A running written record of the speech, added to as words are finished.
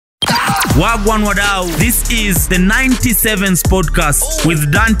Wagwan Wadau. This is the 97sPodcast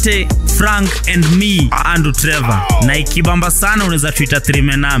with Dante, Frank and me, Andrew Trevor. Na ikibamba sana unaweza Twitter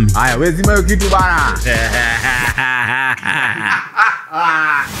trime nami. Haya, wewe zima hiyo kitu bana.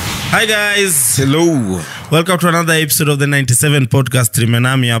 Hi guys. Hello. Welcome to another episode of the 97sPodcast. Trime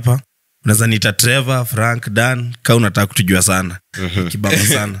nami hapa. Unaweza niita Trevor, Frank, Dan. Kama unataka kutujua sana. Kibamba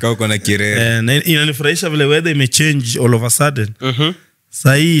sana. Kama uko na kirere. Inanifurahisha vile weather imechange all of a sudden.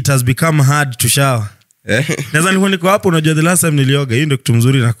 Sasa hii it has become hard to shower. Naweza niko hapo, unajua the last time nilioga, hiyo ndio kitu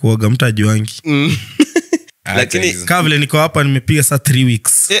mzuri na kuoga, mtu ajuangi. Lakini kama vile niko hapa nimepiga saa 3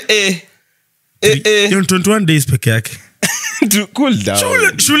 weeks. Hiyo 21 days peke yake. to cool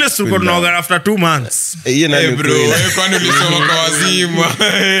down. Shule tuko tunaoga after 2 months. Bro, wewe kwani ulisoma kwa wazima?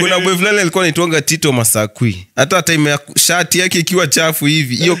 Kuna boy fulani alikuwa anaitwa Tito Masakwi. Hata time shati yake ikiwa chafu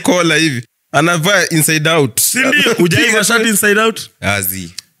hivi, hiyo collar hivi, anavaa inside out. Si ndio? Hujaiva shati inside out?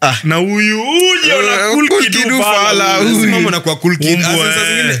 Azi. Na huyu uje una cool kid fala. Mama na kwa cool kid. Sasa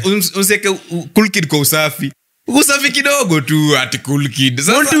zingine useke cool kid kwa usafi. Usafi kidogo tu ati cool kid.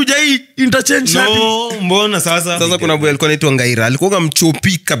 Sasa hujai interchange shati. No, mbona sasa kuna boy alikuwa anaitwa Ngaira. Alikuwa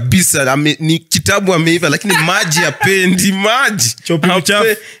mchopi kabisa. Ni kitabu ameiva lakini maji hapendi maji. Chopi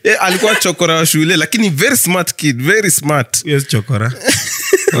mchafu. Alikuwa chokora wa shule lakini very smart kid, very smart. Yes, chokora.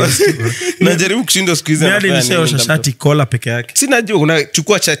 Najaribu kushinda siku hizi anafanya. Mimi nishaosha shati kola peke yake. Sinajua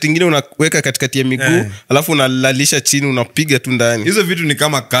unachukua shati nyingine unaweka katikati ya miguu, alafu unalalisha chini unapiga tu ndani. Hizo vitu ni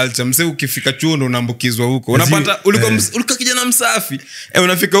kama culture. Msee ukifika chuo ndo unaambukizwa huko. Unapata ulikuwa kijana msafi.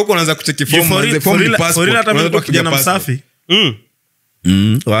 Unafika huko unaanza kucheki form passport. For hata mimi kijana msafi.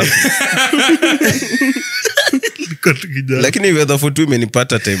 Wapi? Lakini weather for two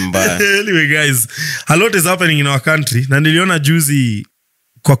imenipata time mbaya. Anyway guys, a lot is happening in our country. Na niliona juzi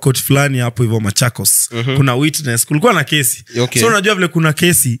kwa court fulani hapo hivyo Machakos. Kuna witness, kulikuwa na kesi. So unajua vile kuna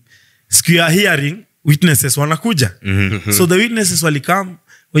kesi, siku ya hearing witnesses wanakuja. So the witnesses walikam,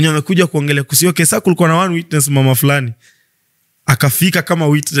 wenye wamekuja kuongelea kusio kesa, kulikuwa na one witness mama fulani akafika kama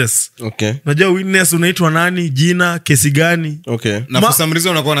witness. Unajua witness unaitwa nani, jina, kesi gani? Na for some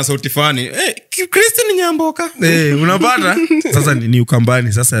reason unakuwa na sauti fani. Christine Nyamboka. Unapata? Sasa ni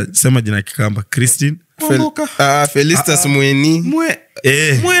Ukambani. Sasa sema jina Kikamba. Christine Felistas Mweni.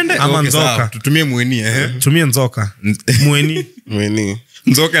 Mwende. Ama Nzoka. Tutumie Mweni. Tumie Nzoka. Mweni.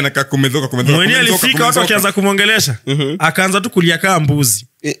 Nzoka inakaa kumedhoka. Mweni alifika watu wakianza kumwongelesha. Akaanza tu kulia kama mbuzi.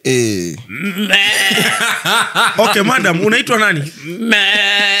 Okay, madam, unaitwa nani?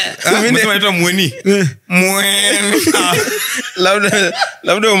 Mimi naitwa Mweni. Mweni.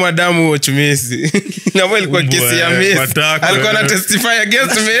 Labda madamu wa Chumesi. Na ilikuwa kesi ya Messi. Alikuwa na testify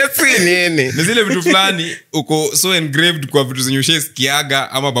against Messi nini? Na zile vitu fulani uko so engraved kwa vitu zenye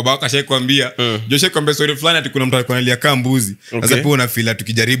ushesikiaga ama baba wako ashakwambia. Joshe kwambia story fulani ati kuna mtu alikuwa analia kama mbuzi. Sasa pia unafeel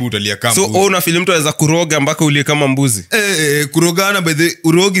tukijaribu utalia kama mbuzi. So una feel mtu anaweza kuroga mpaka ulie kama mbuzi? Kurogana by the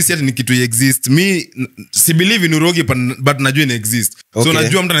urogi si ati ni kitu exist. Me si believe in urogi but najua ina exist. So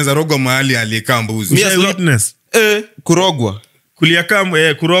najua mtu anaweza roga mahali aliyekaa mbuzi. Mimi witness. Kurogwa. Kulia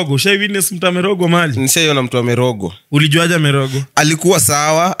kama kurogo. Usha witness mtu amerogwa mahali? Nishaiona mtu amerogwa. Ulijuaje amerogwa? Alikuwa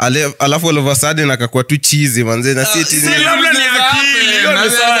sawa, alafu all of a sudden akakuwa tu cheesy manze na si cheesy. Labda ni akili,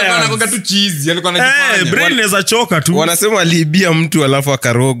 ndio sawa. Anakuwa tu cheesy, alikuwa anajifanya. Brain inaweza choka tu. Wanasema aliibia mtu alafu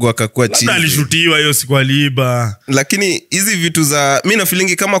akarogwa akakuwa cheesy. Labda alishutiwa hiyo siku aliiba. Lakini hizi vitu za mimi na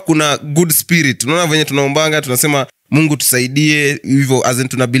feeling kama kuna good spirit. Unaona venye tunaombanga tunasema Mungu tusaidie hivyo, as in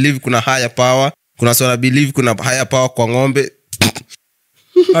tuna believe kuna higher power. Kuna sona believe kuna higher power kwa ng'ombe.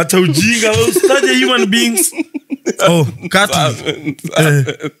 Hata ujinga usitaje human beings.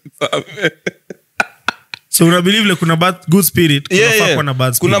 So una believe kuna good spirit, kuna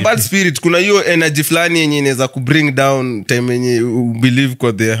bad spirit. Kuna bad spirit, kuna hiyo energy fulani yenye inaweza ku bring down time yenye you believe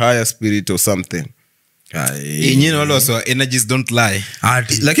kwa the higher spirit or something. Yenyewe wale wasema energies don't lie.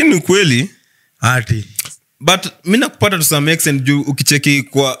 Lakini ni kweli. But mimi nakupata to some extent juu ukicheki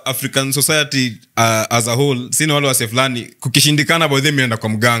kwa African society as a whole, sina wale wase fulani kukishindikana by them anaenda kwa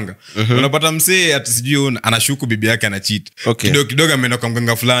mganga. Unapata msee ati sijui anashuku bibi yake ana cheat. Kidogo ameenda kwa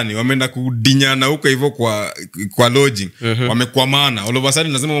mganga fulani, wameenda kudinyana huko hivyo kwa lodging. Wamekwamana. All of a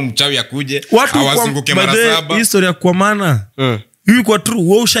sudden lazima mchawi akuje awazunguke mara 7. History ya kukwamana. Hiyo kwa true,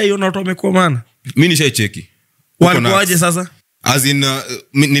 wewe ushaiona watu wamekwamana? Mimi nishaicheki. Walikuaje sasa? As in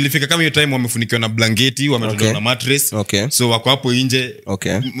nilifika kama hiyo time wamefunikiwa na blanketi, wametolewa na mattress. So wako hapo nje.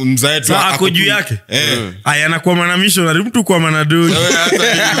 Mzae tu ako juu yake. Aya anakuwa mana missionary, mtu kwa manadogi.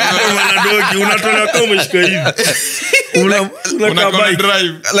 Manadogi unatolewa kama umeshika hivi. una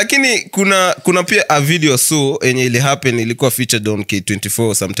drive. Lakini kuna pia a video so yenye ile happen ilikuwa featured on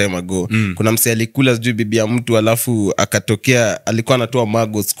K24 some time ago. Kuna msee alikula sijui bibi ya mtu alafu akatokea alikuwa anatoa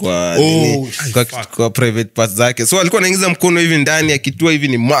maggots kwa private parts zake. So alikuwa anaingiza mkono hivi ndani akitua hivi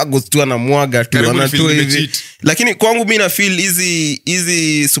ni maggots tu anamwaga tu anatoa hivi. Lakini kwangu mimi na feel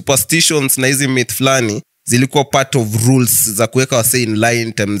hizi superstitions na hizi myth fulani zilikuwa part of rules za kuweka wase in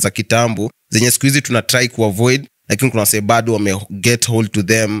line terms za kitambo zenye siku hizi tuna try ku avoid, lakini kuna wase bado wame get hold to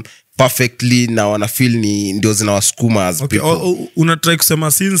them perfectly na wana feel ni ndio zinawasukuma as people. Una try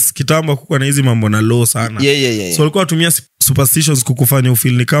kusema since kitambo kuko na hizi mambo na law sana. Yeah. So walikuwa watumia superstitions kukufanya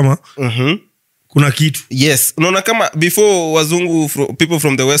ufeel ni kama kuna kitu. Yes, unaona kama before wazungu people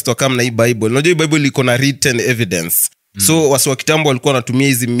from the west wakam na hii Bible. Unajua hii Bible iko na written evidence. So wasi wa kitambo walikuwa wanatumia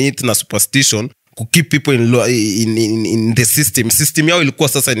hizi myth na superstition ku keep people in the system yao ilikuwa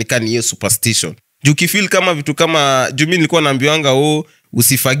sasa nikani hiyo superstition. Juu kifeel kama vitu kama juu mimi nilikuwa naambiwanga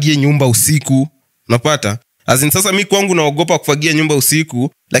usifagie nyumba usiku. Unapata? As in sasa mimi kwangu naogopa kufagia nyumba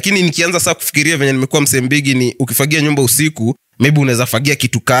usiku, lakini nikianza sasa kufikiria venye nimekuwa msembigi ni ukifagia nyumba usiku maybe unaweza fagia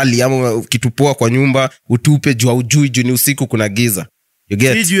kitu kali ama kitu poa kwa nyumba utupe juu ujui juu ni usiku kuna giza. You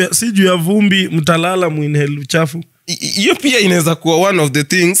get? Si juu ya vumbi mtalala muinhale uchafu. Hiyo pia inaweza kuwa one of the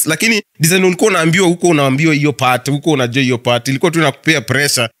things, lakini design ulikuwa unaambiwa huko unaambiwa hiyo part, huko unajua hiyo part. Ilikuwa tu inakupea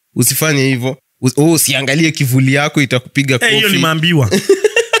pressure usifanye hivyo. Usiangalie kivuli yako itakupiga kofi. Hiyo nimeambiwa.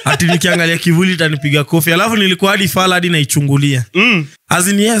 Ati nikiangalia kivuli itanipiga kofi. Alafu nilikuwa hadi fala hadi naichungulia. As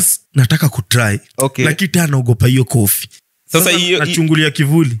in yes, nataka kutry. Okay. Lakini naogopa hiyo kofi. Sasa hiyo nachungulia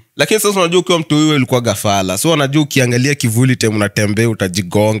kivuli. Lakini sasa unajua ukiwa mtu wewe ulikuwa gafala. So unajua ukiangalia kivuli time unatembea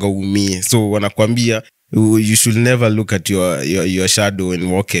utajigonga uumie. So wanakuambia you should never look at your shadow when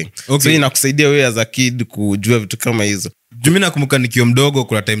walking. Okay. So inakusaidia wewe as a kid kujua vitu kama hizo. Mimi nakumbuka nikiwa mdogo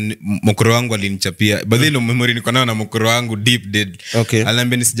kuna time mkoro wangu alinichapia. But then memory niko nayo na mkoro wangu deep dead. Okay.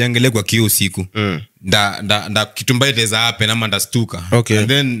 Aliambia nisijangalie kwa kioo usiku. Nda kitu mbaya itaweza happen ama ndastuka. Okay. And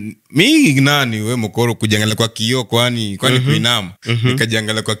then mimi nani wewe mkoro kujangalia kwa kioo kwani kuinama.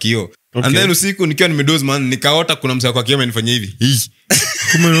 Nikajangalia kwa kioo. Okay. And then usiku nikiwa nimedoze man nikaota kuna msako kwa kioo amenifanyia hivi.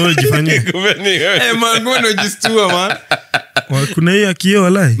 Kumbe wewe jifanyia. Man ngono unajistua man. Kuna hiyo kioo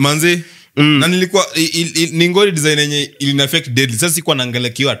walai. Manzi na nilikuwa ni ngori design yenye ilina affect deadly. Sasa sikuwa naangalia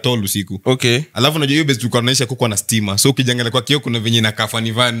kioo at all usiku. Okay. Alafu unajua hiyo base tulikuwa tunaisha kuko na stima. So ukijangalia kwa kioo kuna venye inakaa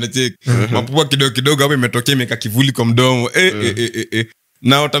ni van unacheki. Mapua kidogo hapo imetokea imeka kivuli kwa mdomo.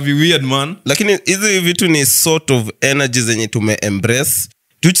 Now it be weird man. Lakini hizi vitu ni sort of energy zenye tume embrace.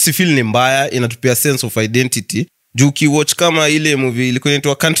 Juu si feel ni mbaya, inatupia sense of identity. Juu kiwatch kama ile movie ilikuwa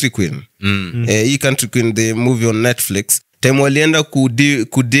inaitwa Country Queen. Hii Country Queen the movie on Netflix. Time walienda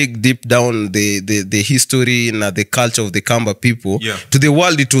dig deep down the history na the culture of the Kamba people. Yeah. To the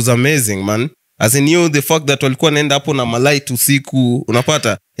world it was amazing man. As in you the fact that walikuwa naenda hapo na malight usiku,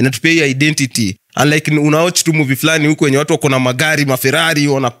 unapata inatupia hii identity. Unlike unaoch tu movie fulani huko wenye watu wako na magari maferrari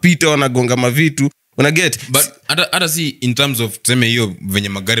wanapita wanagonga mavitu. Una get? But hata si in terms of tuseme hiyo venye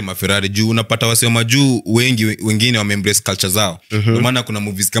magari maferrari juu unapata wase wa majuu wengine wame embrace culture zao. Ndio maana kuna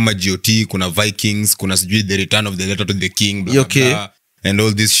movies kama GOT, kuna Vikings, kuna sijui The Return of the Letter to the King, blah, okay. blah, and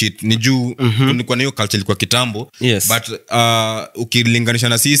all this shit. Ni juu kwa hiyo culture ilikuwa kitambo. Yes. But ukilinganisha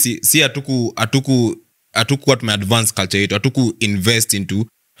na sisi si hatuku tume advance culture yetu, hatuku invest into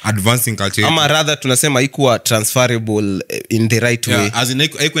advancing culture ama rather tunasema haikuwa transferable in the right way. As in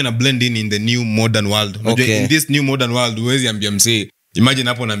haikuwa na blend in the new modern world. Okay. In this new modern world huwezi ambia msee imagine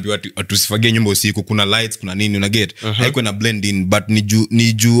hapo naambiwa tusifagie nyumba usiku kuna lights kuna nini una get. Haikuwa na blend in but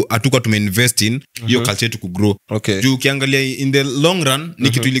ni juu hatukuwa tumeinvest in hiyo culture yetu kugrow. Okay. Juu ukiangalia in the long run ni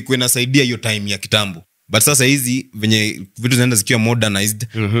kitu ilikuwa inasaidia hiyo time ya kitambo. But sasa hizi venye vitu zinaenda zikiwa modernized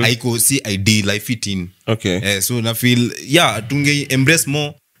haiko si ideal life fit in. Okay. So na feel tunge embrace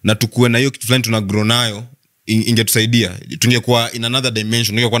more na tukue na hiyo kitu fulani tuna grow nayo ingetusaidia. Tungekuwa in another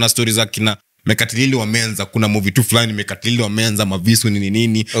dimension. Tungekuwa na stories za kina Mekatilili wa Menza, kuna movie tu fulani Mekatilili wa Menza, mavisu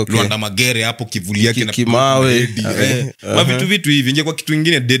nini okay. Luanda Magere hapo kivuli yake na kimawe vitu hivi ingekuwa kitu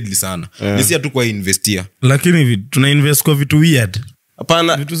kingine deadly sana. Nisi tu kwa investia. Lakini tuna invest kwa vitu weird.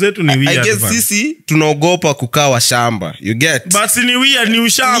 Hapana, vitu zetu ni weird. I guess sisi tunaogopa kukaa shamba. You get? But ni weird, ni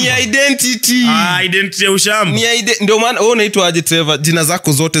ushamba. Ni identity. Identity ya ushamba. Ndio maana wewe unaitwa aje Trevor? Jina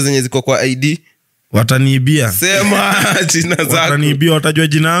zako zote zenye ziko kwa ID wataniibia. Sema jina zako. Wataniibia, watajua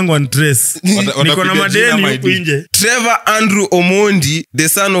jina yangu and trace. Niko na madeni huko nje. Trevor Andrew Omondi, the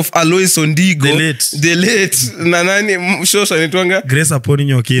son of Alois Ondigo, the late na nani shosha nitwanga Grace Aponi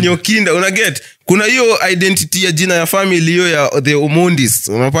Nyokinda. Una get? Kuna hiyo identity ya jina ya family hiyo ya the Omondis,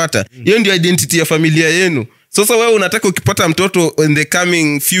 unapata? Hiyo ndio identity ya familia yenu. Sasa wewe unataka ukipata mtoto in the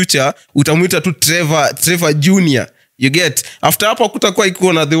coming future utamuita tu Trevor Junior. you get after hapo hakutakuwa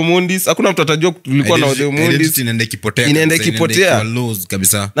iko na the Mondis, hakuna mtu atajua tulikuwa na the Mondis, inaenda ikipotea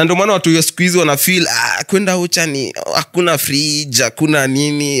kabisa. Na ndio maana watu wa siku hizi wana feel kwenda ucha ni hakuna fridge, hakuna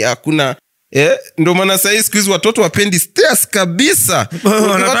nini, hakuna ndio maana sasa siku hizi watoto wapendi stairs kabisa.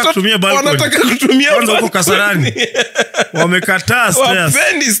 Wanataka kutumia balcony. Kwanza huko Kasarani wamekataa stairs.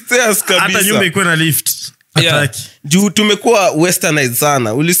 Wapendi stairs kabisa. Hata nyumba iko na lift. Ataki. Juu tumekuwa westernized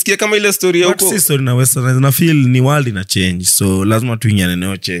sana. Ulisikia kama ile story huko? What story na westernized? Na feel ni world ina change. So lazima tuingiane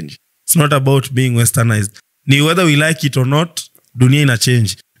nayo change. It's not about being westernized. Ni whether we like it or not, dunia ina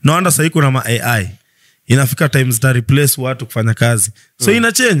change. No wonder sasa iko na ma AI. Inafika times ta replace watu kufanya kazi. So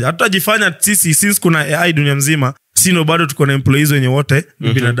ina change. Hatutajifanya sisi since kuna AI dunia mzima, sino bado tuko na employees wenye wote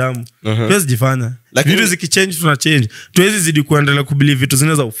ni binadamu. Tuwezi jifanya. Vitu zikichange tuna change. Tuwezi zidi kuendelea kubelieve vitu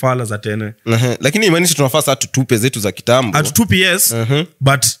zinaweza ufala za tena. Lakini imaanisha tunafaa sasa tutupe zetu za kitambo. Atutupi yes,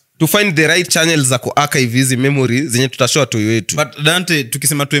 but to find the right channels za ku-archive hizi memories zenye tutashow tu wetu. But Dante,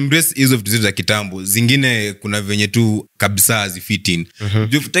 tukisema to embrace hizo vitu zetu za kitambo, zingine kuna venye tu kabisa hazifit in.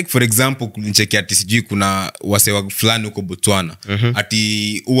 Take for example, nicheki ati sijui kuna wasewa fulani huko Botswana,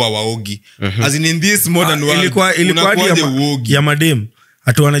 ati uwa waogi. As in this modern world, ilikuwa ya madem,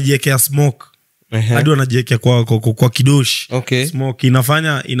 ati wanajiekea smoke. Hadi wanajiekea kwa kidoshi. Okay. Smoke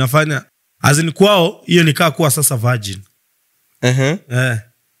inafanya as in kwao hiyo nikaa kuwa sasa virgin.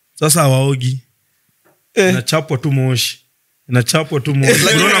 Sasa waogi. Inachapwa tu moshi.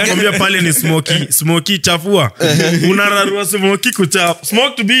 Unaona kwambia pale ni smoky chafua. Unararua smoky kuchap.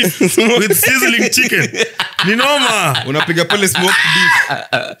 Smoked beef with sizzling chicken. Ni noma. Unapiga pale smoked beef.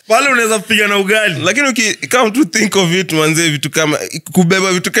 Pale unaweza kupiga na ugali. Lakini come to think of it, manze, vitu kama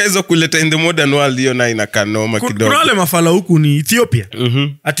kubeba vitu kama hizo kuleta in the modern world, hiyo na inakaa noma kidogo. Kuna wale mafala huku ni Ethiopia.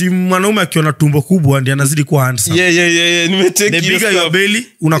 Ati mwanaume akiona tumbo kubwa ndiye anazidi kuwa handsome. Yeah. Nimecheki hiyo. The bigger your belly,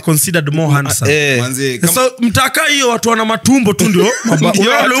 una considered more handsome. Manze, so mtaka hiyo watu wana matumbo tu ndio.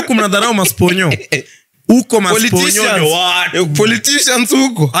 Wale huku mnadharau masponyo. Uko masponyo ndio watu. Politicians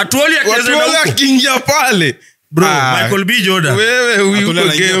huko. Atuoli akiingia pale. Bro, Michael B. Jordan. Wewe huko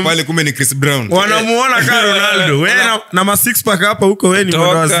game pale kumbe ni Chris Brown. Wanamuona kama Ronaldo. Wewe na ma six pack hapa huko wewe ni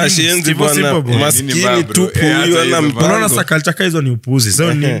mwandawazi. Maskini tupu huyo na mpango. Unaona sakalchaka hizo ni upuzi.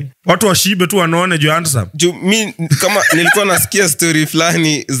 So ni watu washibe tu wanaone juu handsome. Mimi kama nilikuwa nasikia story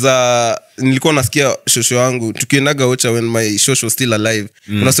fulani nilikuwa nasikia shosho wangu tukiendaga Ocha when my shosho still alive.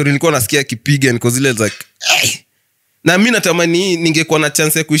 Kuna story nilikuwa nasikia kipiga niko zile like na mimi natamani ningekuwa na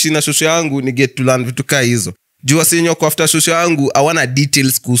chance ya kuishi na shosho yangu ni get to learn vitu kama hizo. Jua senyo kwa after shosho yangu hawana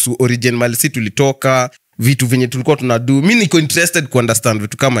details kuhusu origin mali si tulitoka, vitu venye tulikuwa tunadu. Mimi niko interested ku understand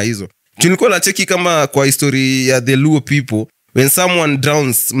vitu kama hizo. Tulikuwa na cheki kama kwa history ya the Luo people, when someone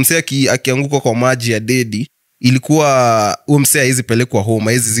drowns, msee akianguka kwa maji ya dedi, ilikuwa huyo msee hizi pelekwa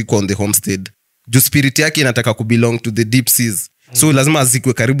home, hizi ziko on the homestead. Juu spirit yake inataka ku belong to the deep seas. So lazima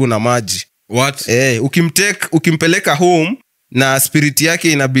azikwe karibu na maji. What? Ukimpeleka home na spirit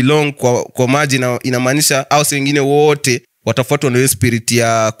yake ina belong kwa maji, na inamaanisha au wengine wote watafuatwa na hiyo spirit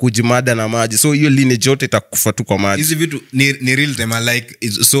ya kujimada na maji. So hiyo lineage yote itakufa tu kwa maji. Hizi vitu ni real time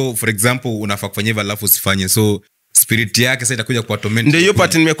like so for example unafaa kufanya hivyo alafu usifanye. So spirit yake sasa itakuja kwa torment. Ndio hiyo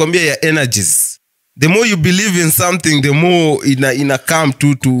part nimekwambia ya energies. The more you believe in something, the more ina come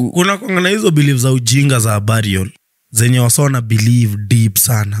to kuna na hizo beliefs za ujinga za burial zenye wasona believe deep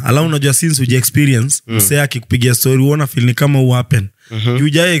sana. Ala unajua since uja experience msee akikupigia story uona feel ni kama u happen.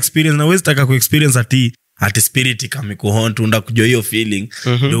 Uja experience na wewe unataka ku experience ati spirit kama kuhaunt unda kujua hiyo feeling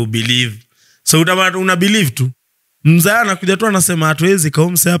ndio believe. So una believe tu. Mzee anakuja tu anasema hatuwezi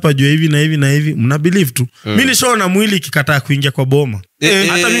kama msee hapa jua hivi na hivi na hivi, mna believe tu. Mimi nishaona mwili ikikataa kuingia kwa boma.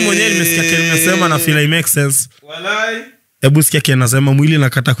 Hata mimi mwenyewe nimesikia kimesema na feel it makes sense. Walai. Hebu sikia kinasema mwili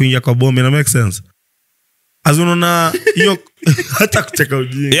inakataa kuingia kwa boma, ina make sense. Azunona hiyo hata kucheka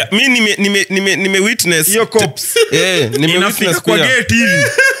ujinga. Yeah, mimi nime witness hiyo cops. Nime witness kwa gate hivi.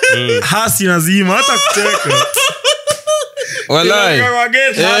 Hasi nazima hata kucheka. Walai. Kwa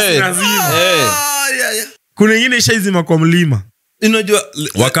gate hasi nazima. Kuna nyingine ishaizima kwa mlima. Unajua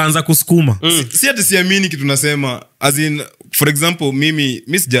wakaanza kusukuma. Si ati siamini kitu nasema. As in for example mimi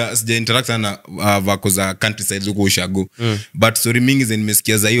sija interact na vako za countryside huko Ushago. But story mingi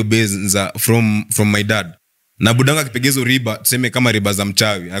nimesikia za hiyo base za from my dad. Na budanga akipigezo riba, tuseme kama riba za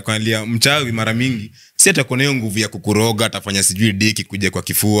mchawi. Anakuambia mchawi mara mingi si atakuwa na nguvu ya kukuroga, atafanya sijui diki kuja kwa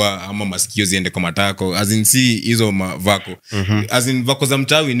kifua ama masikio ziende kwa matako. As in si hizo vako. As in vako za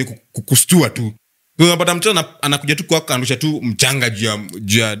mchawi ni kukustua tu. Unapata mchawi anakuja tu kwa kandusha tu mchanga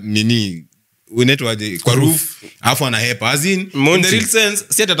juu ya nini unaitwaje kwa roof alafu anahepa. As in the real sense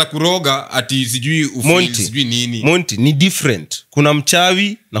si atakuroga ati sijui ufeel sijui nini. Monty ni different. Kuna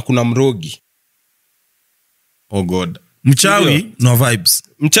mchawi na kuna mrogi. Oh god. Mchawi no vibes.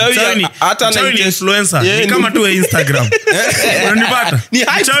 Mchawi hata ni influencer. Ni kama tu Instagram. Unanipata?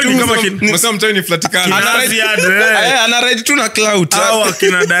 Mchawi ni kama mchawi ni flatikana. Ana ride tu na clout. Au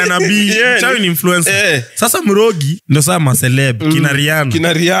akina Diana B. Mchawi ni influencer. Sasa mrogi ndio sama celeb,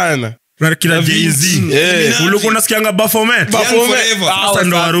 kina Rihanna. Kina Jay-Z. Ulikuwa unasikianga Baphomet. Sasa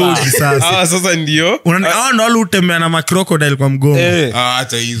ndo arudi sasa. Sasa ndio. Hao ndo walitembea na macrocodile kwa mgongo.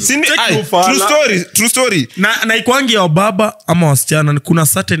 Hata hizo. True story. Na ikwangi ya baba ama wasichana kuna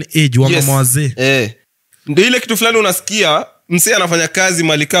certain age wa mama wazee. Ndio ile kitu fulani unasikia msee anafanya kazi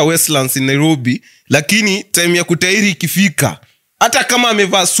Malika Westlands in Nairobi, lakini time ya kutairi ikifika, hata kama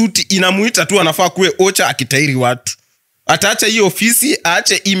amevaa suti inamuita tu anafaa kuwe Ocha akitairi watu. Ataacha hiyo ofisi,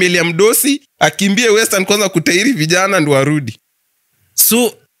 aache email ya mdosi, akimbie Western kwanza kutairi vijana ndo arudi.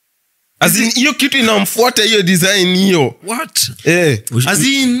 So hiyo kitu inamfuata hiyo design hiyo. What?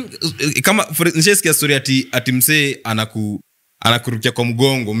 Kama nishasikia story ati msee anakurukia kwa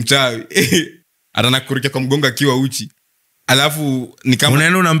mgongo mchawi. Anakurukia kwa mgongo akiwa uchi. Alafu ni kama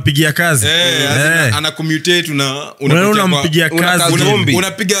unaenda unampigia kazi. Anacommute unampigia kazi.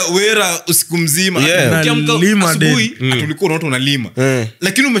 Unapiga wera usiku mzima. Ukiamka asubuhi tulikuwa unaota unalima.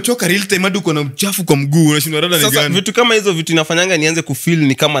 Lakini umechoka real time hadi uko na uchafu kwa mguu unashindwa rada ni gani. Sasa vitu kama hizo vitu inafanyanga nianze kufeel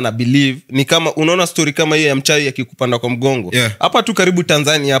ni kama na believe, ni kama unaona story kama hiyo ya mchawi akikupanda kwa mgongo. Hapa tu karibu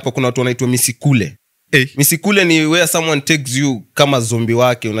Tanzania hapa kuna watu wanaitwa misikule. Misikule ni where someone takes you kama zombie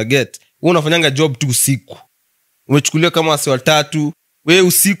wake, una get. Wewe unafanyanga job tu usiku. Umechukuliwa kama wasi watatu, wewe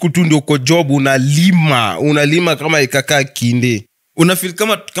usiku tu ndio uko job unalima kama ikakaa kinde. Unafeel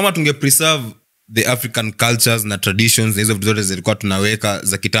kama tunge preserve the African cultures na traditions na hizo vitu zote zilikuwa tunaweka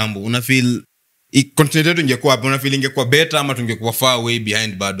za kitambo. Unafeel continent yetu ingekuwa hapo, unafeel ingekuwa better ama tungekuwa far way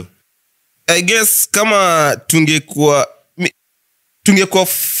behind bado? I guess kama tungekuwa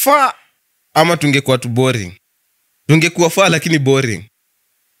far ama tungekuwa tu boring. Tungekuwa far lakini boring.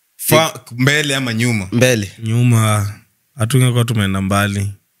 Mbele ama nyuma? Nyuma. Hatungekuwa tumeenda mbali.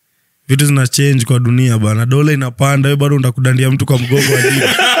 Vitu zina change kwa dunia bana. Dola inapanda, wewe bado undakudandia mtu kwa mgongo wa dini.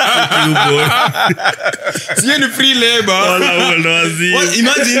 Sio ni free labor.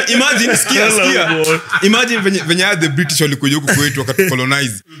 Imagine sikia. Imagine venye the British walikuja huku kwetu wakati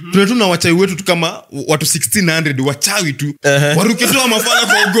colonize. Tunatuna wachawi wetu tu kama watu 1600 wachawi tu. Waruke tu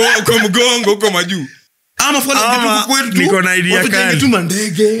mafala kwa mgongo huko majuu. Niko na idea kali.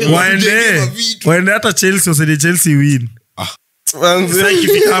 Waende hata Chelsea usidi Chelsea win.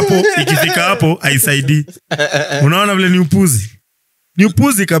 Ikifika hapo haisaidii. Unaona vile ni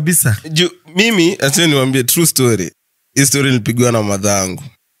upuzi kabisa. Mimi acha niwaambie true story. Hii story nilipigwa na madhangu.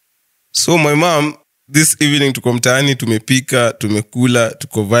 So my mom this evening tuko mtaani, tumepika, tumekula,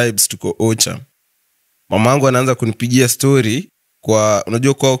 tuko vibes, tuko Ocha. Mamangu anaanza kunipigia story kwa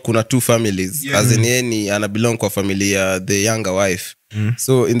unajua kwa kuna two families. As in yeye ana belong kwa familia the younger wife.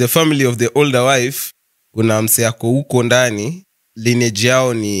 So in the family of the older wife kuna msee ako huko ndani, lineage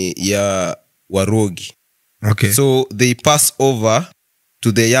yao ni ya Warogi. Okay. So they pass over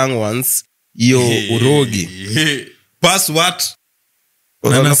to the young ones hiyo urogi. Pass what?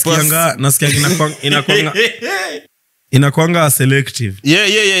 Nasikia inakuanga selective.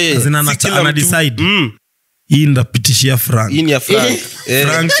 Yeah. Ana decide. Hii ndapitishia Frank. Hii ni ya Frank.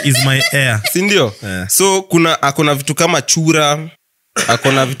 Frank is my heir. Si ndio? So akona vitu kama chura,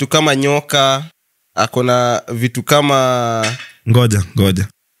 akona vitu kama nyoka, akona vitu kama ngoja.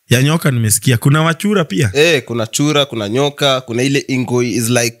 Ya nyoka nimesikia. Kuna wachura pia. Kuna chura, kuna nyoka, kuna ile ingoi is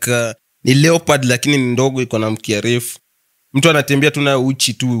like ni leopard lakini ni ndogo, iko na mkia refu. Mtu anatembea tu na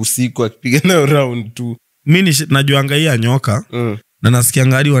uchi tu usiku akipiga nayo round tu. Mimi najuanga hii ya nyoka. Na nasikia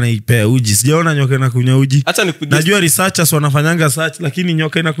ngari wanaipea uji. Sijaona nyoka inakunywa uji. Najua researchers wanafanyanga search lakini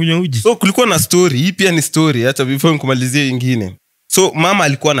nyoka inakunywa uji. So kulikuwa na story, hii pia ni story, acha before nikumalizie nyingine. So mama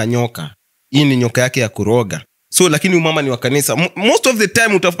alikuwa na nyoka. Hii ni nyoka yake ya kuroga. So lakini mama ni wa kanisa. Most of the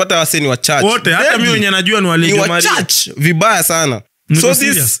time utapata waseni wa church. Wote hata mimi wenyewe najua ni wa Lady Maria. Ni wa church vibaya sana.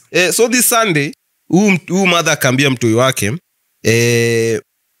 So this Sunday huu mother akaambia mtoi wake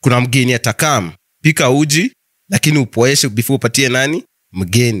kuna mgeni atakam. Pika uji lakini upoeshe before upatie nani?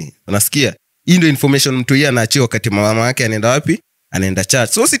 Mgeni. Unasikia? Hii ndio information mtoi anaachia wakati mama yake anaenda wapi? Anaenda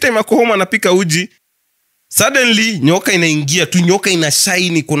church. So si time yako home anapika uji. Suddenly nyoka inaingia tu, nyoka ina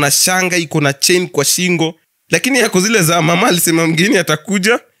shine, kuna shanga, iko na chain kwa shingo. Lakini yako zile za mama alisema mgeni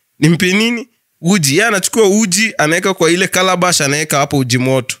atakuja, nimpe nini? Uji. Yeye anachukua uji, anaweka kwa ile calabash, anaweka hapo uji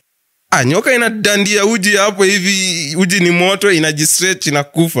moto. Nyoka inadandia uji hapo hivi, uji ni moto, inajistretch,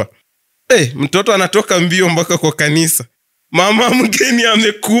 inakufa. Mtoto anatoka mbio mpaka kwa kanisa. Mama mgeni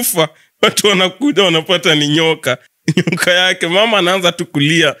amekufa. Watu wanakuja wanapata ni nyoka. Nyoka yake. Mama anaanza tu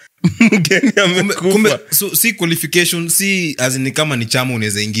kulia. mgeni amekufa. So si qualification, si as in kama ni chama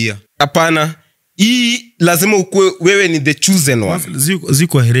unaweza ingia. Hapana. Hii lazima ukue wewe ni the chosen one.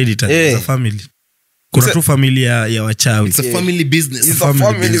 Ziko hereditary za family. Kuna tu familia ya wachawi. It's a family business. It's a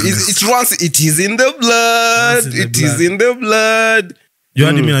family. It is in the blood. It is in the blood.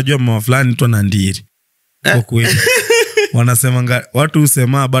 Joani mimi najua mama fulani tu na ndiri. Kwa kweli. Wanasema watu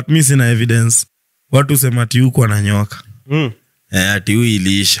usema but mimi sina evidence. Watu usema ati huko na nyoka. Ati huyu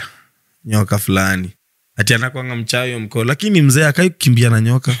iliisha. Nyoka fulani. Ati anakuanga mchawi mko lakini mzee akai kukimbia na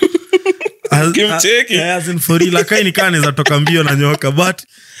nyoka. Kimcheki. As in for real akai ni kana za toka mbio na nyoka but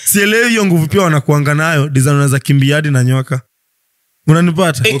sielewi hiyo nguvu pia wanakuanga nayo design unaweza kimbia hadi na nyoka.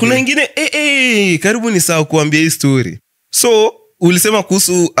 Unanipata? Kuna wengine karibu ni sawa kuambia hii story. So ulisema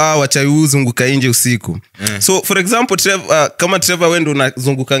kuhusu wachawi uzunguka nje usiku. So for example kama Trevor wewe ndo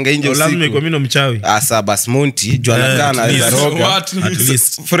unazungukanga nje usiku. Lazima kwa mimi ndo mchawi. Bas Monty Joana kana roga. At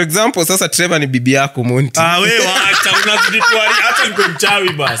least. For example sasa Trevor ni bibi yako Monty. Wewe acha unaziditwari hata niko mchawi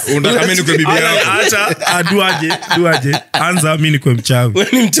basi. Unataka mimi niko bibi yako. Acha duaje. Anza mimi niko mchawi. Wewe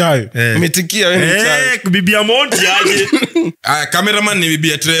ni mchawi. Umetikia wewe ni mchawi. Bibi ya Monty aje. Cameraman ni bibi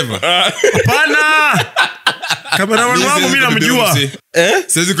ya Trevor. Hapana. Cameraman wangu mimi namjua.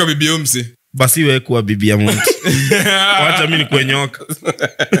 Siwezi kwa bibi mse. Basi wewe kuwa bibi ya Monty. Wacha mimi nikue nyoka.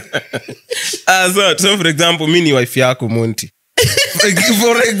 So for example mimi ni wife yako Monty.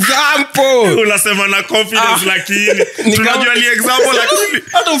 For example unasema na confidence lakini tunajua ni example lakini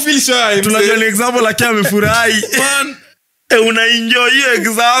hata feel shy. Tunajua ni example lakini amefurahi. Man, una enjoy hiyo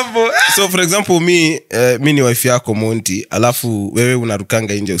example. So for example mimi ni wife yako Monty, alafu wewe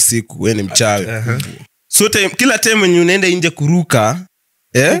unarukanga nje usiku, wewe ni mchawi. So kila time when unaenda nje kuruka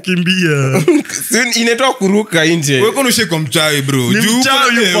kimbia inaitwa kuruka nje. Wewe unaishi kwa mchawi bro. Juu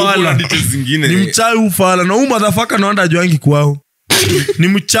kuna details zingine. Ni mchawi ufala na motherfucker naenda juangi kwao. Ni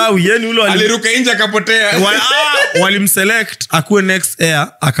mchawi yani ule aliruka nje akapotea. Walimselect akuwe next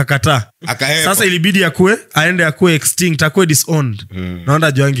air akakataa. Sasa ilibidi aende extinct, akuwe disowned.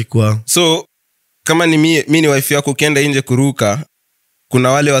 Naenda juangi kwao. So kama ni mimi ni wife yako ukienda nje kuruka, kuna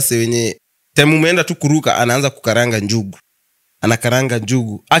wale wase wenye time umeenda tu kuruka anaanza kukaranga njugu. Anakaranga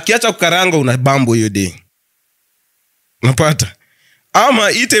njugu. Akiacha kukaranga unabambo hiyo day. Unapata?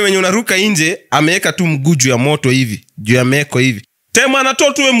 Ama ite wenye unaruka nje ameweka tu mguu juu ya moto hivi, juu ya meko hivi. Tema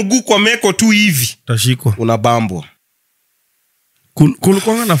anatoa tu mguu kwa meko tu hivi. Tashikwa. Unabambo.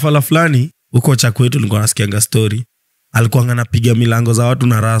 Kulikuwa na fala fulani huko cha kwetu nilikuwa nasikianga story. Alikuwa anapiga milango za watu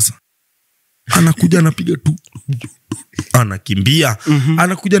na rasa. Anakuja anapiga tu. Anakimbia.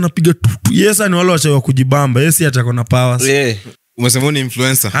 Anakuja anapiga tu. Yesa ni wale wachawi wa kujibamba. Yesi atako na powers. Umesema ni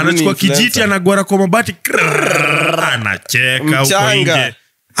influencer. Anachukua kijiti anagwara kwa mabati. Anacheka huko nje.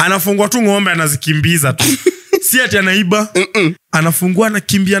 Anafungua tu ng'ombe anazikimbiza tu. Si ati anaiba. Anafungua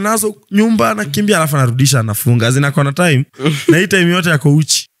anakimbia nazo nyumba anakimbia alafu anarudisha anafunga. Azina kona time. Na hii time yote yako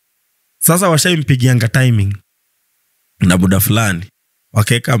uchi. Sasa washaimpigianga timing. Na buda fulani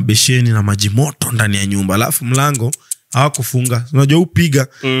wakaeka besheni na maji moto ndani ya nyumba. Alafu mlango hawakufunga. Unajua upiga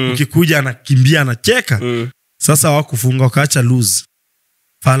ukikuja anakimbia anacheka. Sasa hawakufunga wakaacha loose.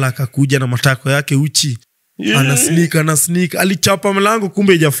 Fala akakuja na matako yake uchi. Ana sneak. Alichapa mlango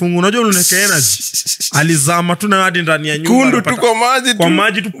kumbe haijafunga. Unajua unaweka energy. Alizama tu na hadi ndani ya nyumba. Kundu tu kwa maji tu. Kwa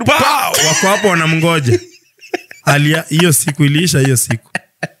maji tu. Wako hapo wanamngoja. Hiyo siku iliisha hiyo siku.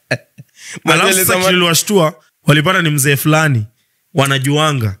 Alafu sasa kiliwashtua walipata ni mzee fulani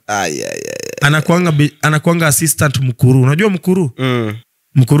wanajuanga. Anakuanga assistant mkuru. Unajua mkuru?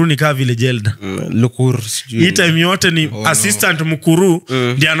 Mkuru ni kaa vile jelda. Hii time yote ni assistant mkuru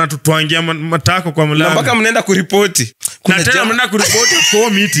ndiye anatutwangia matako kwa mlango. Mpaka mnaenda kuripoti. Na tena mnaenda kuripoti kwa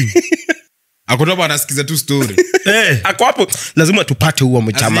meeting. Akotoba anasikiza tu story. Ako hapo lazima tupate huo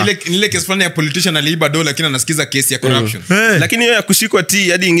mchama. Ile kesi fulani ya politician aliiba dola lakini anasikiza kesi ya corruption. Lakini hiyo ya kushikwa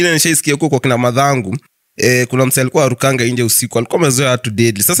hadi nyingine nishaisikia huko kwa kina madhangu. Kuna msee alikuwa arukanga nje usiku. Alikuwa amezoea watu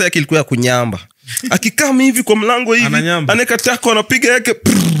deadly. Sasa yake ilikuwa ya kunyamba. Akikama hivi kwa mlango hivi anekatako anapiga yake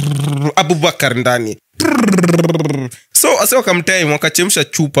Abubakar ndani. So asa wakamtime wakachemsha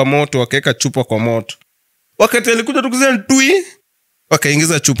chupa moto, wakaweka chupa kwa moto. Wakati alikuja tukuzia ntui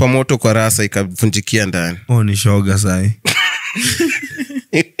wakaingiza chupa moto kwa rasa ikavunjikia ndani. Ni shoga sai.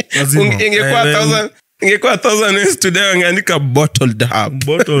 Ingekuwa 1000 years today wangeandika bottled up.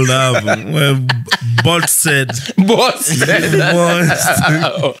 Bot said.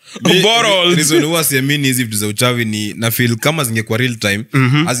 Reason huwa siamini hizi vitu za uchawi ni na feel kama zingekuwa real time.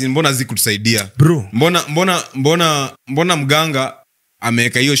 As in mbona zikutusaidia? Bro. Mbona mganga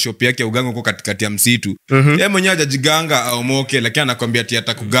ameweka hiyo shop yake ya uganga huko katikati ya msitu. Yeye mwenyewe hajajiganga aomoke, lakini anakwambia ati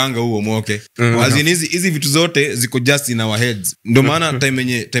atakuganga huo omoke. Hizi vitu zote ziko just in our heads. Ndio maana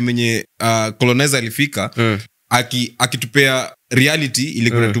time yenye colonizer alifika akitupea reality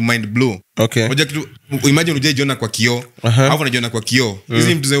ilikuwa to mind blow. Okay. Unajua kitu, imagine unajiona kwa kioo, alafu unajiona kwa kioo.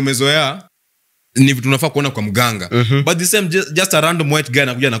 Hizi vitu umezoea ni vitu unafaa kuona kwa mganga. But the same just a random white guy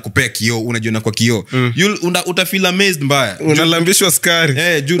anakuja nakupea kioo, unajiona kwa kioo. Utafeel amazed mbaya. Unalambishwa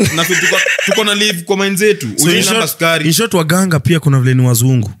sukari. Juu na tuko na live kwa mind zetu. Unalamba sukari. In short waganga pia kuna vile ni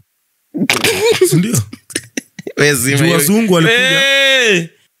wazungu. Ndio. Wazungu walikuja.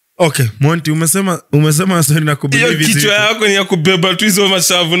 Okay, Monty umesema story na kubelieve hivi. Kichwa yako ni ya kubeba tu hizo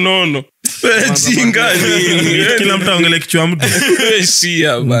mashavu nono. Jinga nini? Kila mtu aongelee kichwa mtu.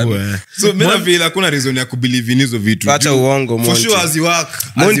 Shia bana. So mimi nafikiri hakuna reason ya kubelieve in hizo vitu. Acha uongo Monty. For sure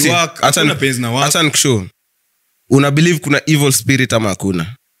haziwork. Acha penzi na work. Acha nikushow. Una believe kuna evil spirit ama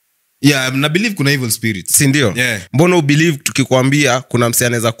hakuna? Yeah, na believe kuna evil spirits. Si ndio? Yeah. Mbona ubelieve tukikwambia kuna msee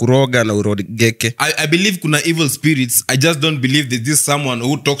anaweza kuroga na urogeke? I believe kuna evil spirits. I just don't believe that this is someone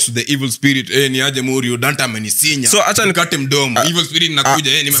who talks to the evil spirit. Ni aje muri udanta amenisinya. So acha nikate mdomo. Evil spirit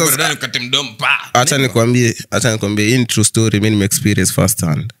nakuja ni mbona nikate mdomo pa. Acha nikwambie in true story mimi nime experience first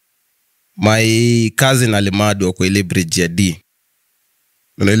hand. My cousin alimadwa kwa ile bridge ya D.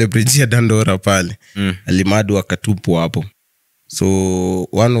 Na ile bridge ya Dandora pale. Alimadwa akatupwa hapo. So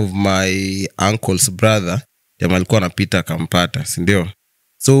one of my uncle's brother jamaa alikuwa anapita akampata, si ndio?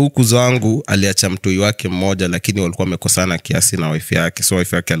 So huku zangu aliacha mtoi wake mmoja, lakini walikuwa wamekosana kiasi na wife yake. So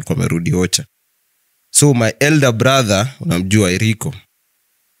wife yake alikuwa amerudi Ocha. So my elder brother, unamjua Eriko,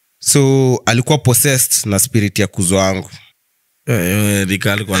 so alikuwa possessed na spirit ya kuzo wangu.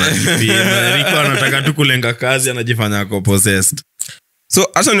 Eriko alikuwa anajipima. Eriko anataka tu kulenga kazi, anajifanya ako possessed. So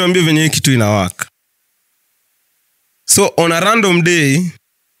acha niwaambie venye kitu inawaka. So on a random day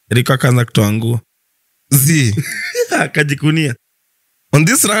Eriko akaanza kutoa nguo. Akajikunia. On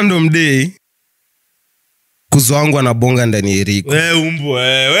this random day kuzo wangu anabonga ndani ya Eriko.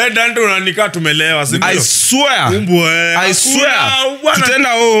 Wewe Dante unanika tumelewa, si ndio? I swear. I swear.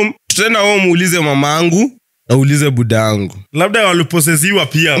 Tutaenda home uulize mamangu na uulize budangu. Labda waliposesiwa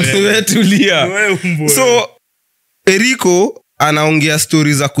pia wewe. Wewe tulia. So Eriko anaongea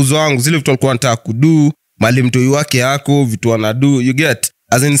stories za kuzo wangu, zile vitu alikuwa anataka kudu, mali mtoi wake yako, vitu anadu, you get?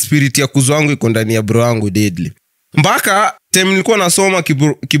 As in spirit ya kuzo wangu iko ndani ya bro wangu deadly. Mpaka time nilikuwa nasoma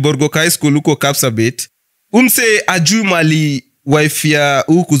Kiborgo High School huko Kapsabet, umse ajui mali wife ya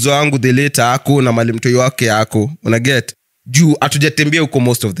kuzo wangu the later ako na mali mtoi wake yako, una get? Juu hatujatembea huko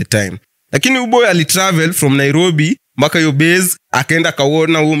most of the time. Lakini uboy alitravel from Nairobi mpaka hiyo base, akaenda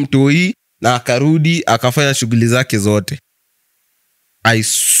kaona huo mtoi na akarudi akafanya shughuli zake zote. I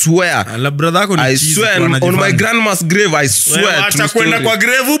swear. La brother yako ni cheese. On my grandma's grave, I swear. Acha kwenda kwa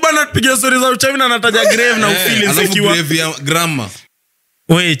grave bana, tupige story za uchawi na anataja grave na ufili insecure. Grave ya grandma.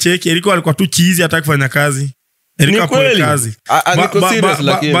 Wewe check, Eriko alikuwa tu cheese hata kufanya kazi. Eriko hapo kazi.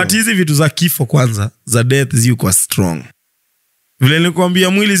 But hizi vitu za kifo kwanza, za death ziu kwa strong. Vile nilikwambia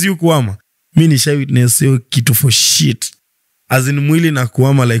mwili ziu kuama. Mimi nisha witness hiyo kitu for shit. As in mwili na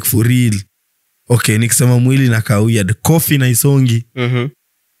kuama like for real. Okay, nikisema mwili na kauya, the coffee na isongi.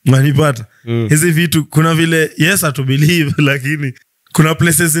 Manipata. Hizi vitu, kuna vile, yes, I to believe, lakini, kuna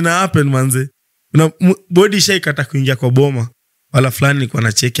places ina happen, manze. Kuna body shake hata kuingia kwa boma. Wala fulani nilikuwa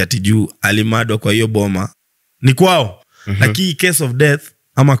na cheki ati juu, alimadwa kwa hiyo boma. Ni kwao. Lakini case of death,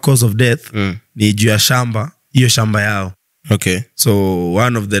 ama cause of death, ni juu ya shamba, hiyo shamba yao. Okay. So,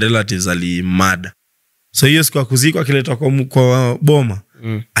 one of the relatives alimada. So, hiyo siku kuzikwa akiletwa kwa boma.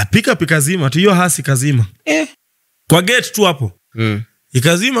 Apika pikazima tu hiyo hasi kazima kwa gate tu hapo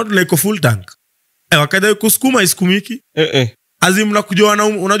ikazima tu like full tank wakaja kusukuma isikumiki azimna kujua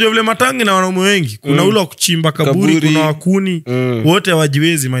unajua vile matangi na wanaume wengi kuna ule wa kuchimba kaburi kuna wakuni wote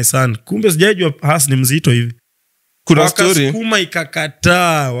hawajiwezi my son kumbe sijajua hasi ni mzito hivi kuna story wakasukuma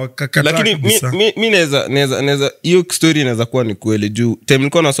ikakataa lakini mimi naweza hiyo story inaweza kuwa ni kweli juu time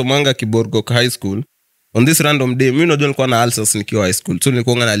nilikuwa nasomanga Kiborgo High School. On this random day, mimi najua nilikuwa na ulcers nikiwa high school. So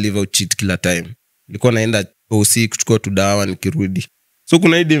nilikuwa na live out cheat kila time. Nilikuwa naenda OC kuchukua tu dawa nikirudi. So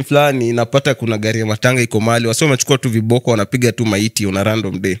kuna hii day fulani inapata kuna gari ya matanga iko mahali. Wasio wamechukua tu viboko wanapiga tu maiti on a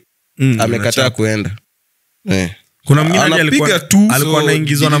random day. Amekataa kuenda. Kuna mwingine alikuwa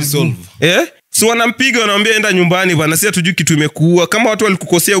anaingizwa na mguu. So wanampiga wanamwambia enda nyumbani bwana. Si hatujui kitu imekuua. Kama watu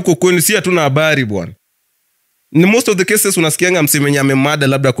walikukosea huko kwenu si hatuna habari bwana. In most of the cases unasikianga msemenye amemada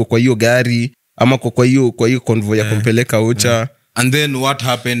labda kwa hiyo gari ama kwa hiyo convoy ya kumpeleka Ocha. And then what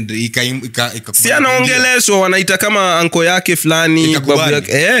happened? Si anaongeleshwa wanaita kama anko yake fulani babu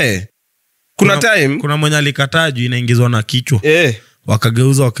yake. Kuna time kuna mwenye alikataa juu inaingizwa na kichwa.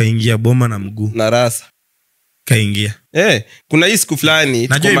 wakageuza wakaingia boma na mguu na rasa kaingia. Kuna hii siku fulani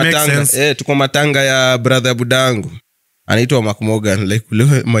tuko matanga ya brother budangu anaitwa Mark Morgan, like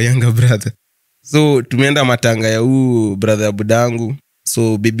ule my younger brother. So tumeenda matanga ya huu brother budangu.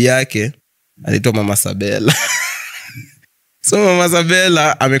 So bibi yake anaitwa Mama Sabela. So Mama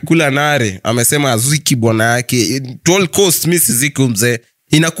Sabela amekula nare, amesema aziki bwana yake toll cost mimi siziki mzee,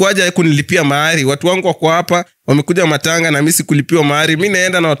 inakuaje kunilipia mahari? Watu wangu wako hapa wamekuja matanga na mimi sikulipiwa mahari. Mimi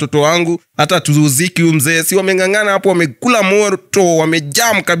naenda na watoto wangu, hata tuzuziki mzee. Si wamengangana hapo, wamekula moto,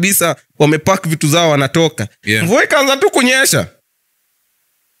 wamejam kabisa, wamepack vitu zao wanatoka. Mvua ikaanza tu kunyesha.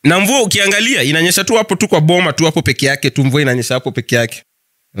 Na mvua ukiangalia inanyesha tu hapo tu kwa boma tu hapo peke yake tu, mvua inanyesha hapo peke yake.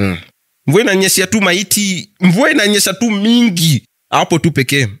 Mvua inanyesha tu maiti, mvua inanyesha tu mingi hapo tu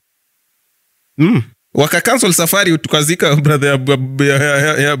pekee. Waka cancel safari, tukazika brother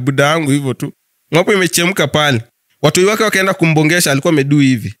ya buda yangu hivyo tu. Hapo imechemka pale. Watu wake wakaenda kumbongesha, alikuwa amedu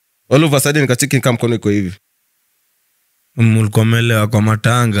hivi. All of a sudden nikacheki kama mkono iko hivi. Mlikomelewa kwa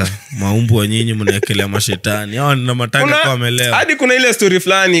matanga, maumbu wa nyinyi mnaekelea mashetani. Hao na matanga kwa melewa. Hadi kuna ile story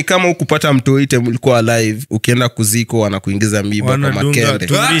fulani kama ukupata mtoite mlikuwa alive, ukienda kuziko wanakuingiza miba kwa makende.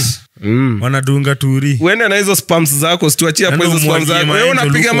 Wanadunga turi. Uende na hizo spams zako, situachi hapo hizo spams zako. Wewe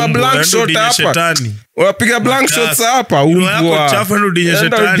unapiga ma blank shot hapa. Unapiga blank shots hapa, umbwa. Chafu ndo dinya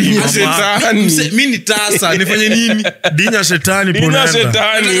shetani. Mimi ni tasa, nifanye nini? Dinya shetani ponanda. Dinya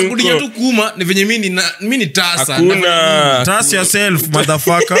shetani. Kudinya tu kuma, nifanye mimi ni tasa. Hakuna. Trust yourself,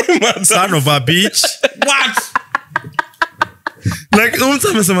 motherfucker. Son of a bitch. What? Like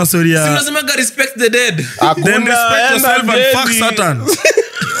umesema story ya. Unasema respect the dead. Then respect yourself and fuck Satan.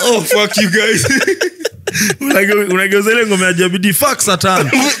 Oh fuck you guys. Unageuza ile ngome ya Jabidi, fuck Satan.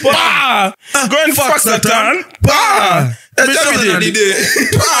 Go and fuck Satan.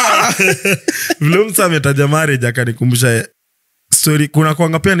 Vile mtu ametaja marriage akanikumbusha story. Kuna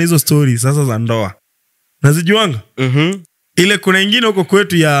kuanga pia na hizo story sasa za ndoa. Nazijuanga? Ile kuna ingine huko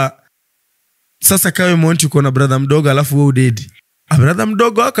kwetu ya sasa kawe monti uko na brother mdogo alafu wewe udedi. Brother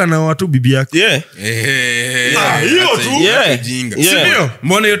mdogo aka na watu bibi yake. Hiyo tu. Sio?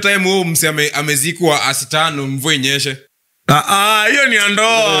 Mbona hiyo time wewe mse amezikwa asitano mvua inyeshe? Hiyo ni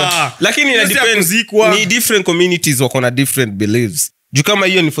ndoa. Lakini ina depends, ni different communities wako na different beliefs. Juu kama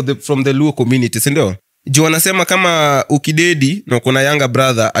hiyo ni from the Luo community, si ndio? Juu wanasema kama ukidedi na uko na younger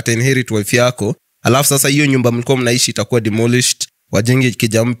brother ata inherit wife yako, alafu sasa hiyo nyumba mlikuwa mnaishi itakuwa demolished, wajenge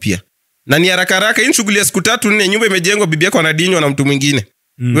kija mpya. Na ni haraka hii shughuli ya siku 3-4 nyumba imejengwa, bibi yako anadinywa na mtu mwingine.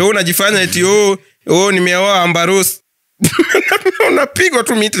 Wewe unajifanya eti nimeoa ambaros. Unapigwa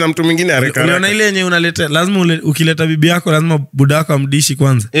tu miti na mtu mwingine haraka. Unaona ile yenye unaleta, lazima ukileta bibi yako lazima buda yako amdishi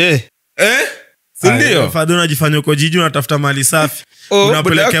kwanza. Si ndio? Fadhili unajifanya uko jiji unatafuta mali safi.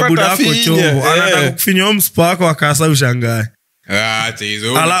 Unapelekea buda yako chombo. Anataka kufinya mspa wako akasa ushangae.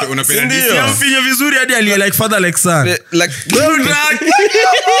 Hizo unapenda mfinyo vizuri hadi aliye like father like son.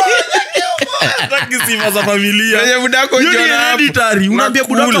 Takisifa za familia. Kwenye budako jiona hereditary. Unaambia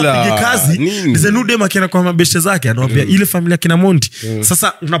budako apige kazi. Nize nude makina kwa mabeshe zake. Anaambia ile familia kina Monty.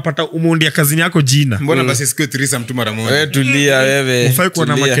 Sasa unapata umondia kazini yako jina. Mbona basi siku 3 mtu mara moja? Wewe tulia wewe. Ufai kuwa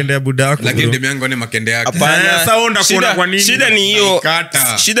na makende ya budako. Lakini demu yangu ni makende yake. Sasa onda kuona kwa nini?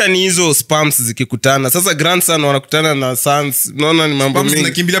 Shida ni hizo spams zikikutana. Sasa grandson wanakutana na sons. Unaona ni mambo mengi.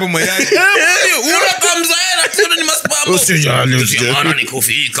 Nakimbilia hapo mayai. Unakamzaela tuna ni maspam. Usijali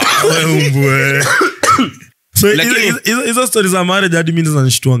nikufika. Wewe. So hizo stories za marriage hadi mimi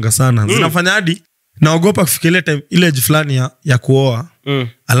zinanishtuanga sana. Zinafanya hadi naogopa kufikiria time ile age fulani ya kuoa,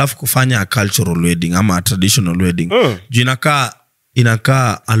 alafu kufanya a cultural wedding ama a traditional wedding. Juu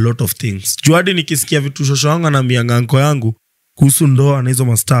inakaa a lot of things. Juu hadi nikisikia vitu shosho wangu anaambia nganko yangu kuhusu ndoa na hizo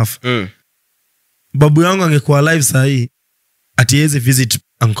mastaff. Babu yangu angekuwa alive saa hii atiweze visit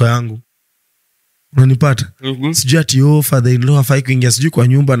anko yangu. Unanipata? Sijui ati father in law hafai kuingia sijui kwa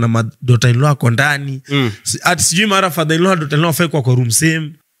nyumba na daughter in law ako ndani. Ati sijui mara father in law daughter in law hafai kwa room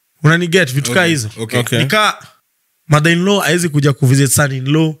same. Unaniget vitu kaa hizo. Nika mother in law haizi kuja kuvisit son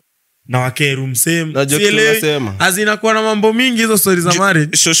in law na wake room same. Azina kuwa na mambo mingi hizo stories za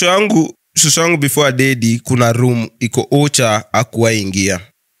marriage. Shosho yangu before daddy kuna room iko ocha akuwa ingia.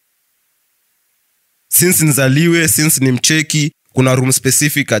 Since nzaliwe, since ni mcheki, kuna room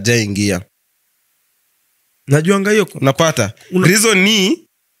specific aja ingia. Najuanga hiyo. Unapata? Reason ni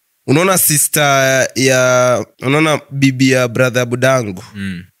unaona unaona bibi ya brother budangu.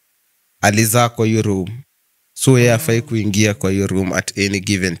 Alizaa kwa hiyo room. So yeye hafai kuingia kwa hiyo room at any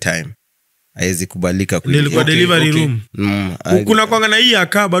given time. Haiwezi kubalika kuingia. Nilikuwa delivery room. Kuna kwanga na hii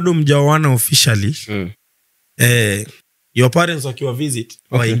akaa bado mjaoana officially. Your parents wakiwa visit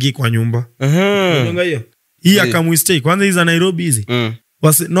waingii kwa nyumba. Unaona hiyo? hii akamwistay kwanza hizi za Nairobi hizi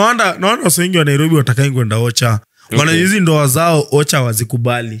naona watu wengi wa Nairobi watakai kwenda Ocha wana hizi ndoa zao Ocha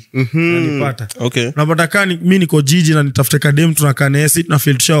wazikubali unanipata unapata kani mimi niko jiji na nitafute kadem tunakaa naye sit na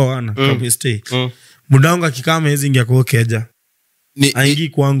field show ana kamwistay mudangu akikama hizi ingia kwa Keja aingi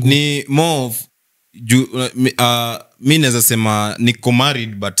kwangu ni more of mimi naweza sema niko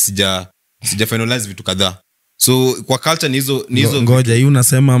married but sija finalize vitu kadhaa. So kwa culture ni hizo ngoja hii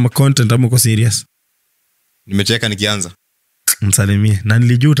unasema ama content ama uko serious? Nimecheka nikianza. Msalimie na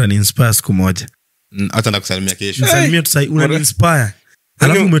nilijua utani inspire siku moja. Hata nakusalimia kesho. Msalimie tu sasa una inspire.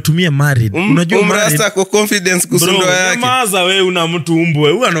 Alafu umetumia married. Unajua married umrasta kwa confidence kusundo yake. Maza wewe una mtu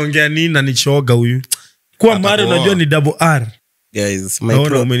umbwe. Huyu anaongea nini na nichoga huyu. Kwa married unajua ni double R. Guys,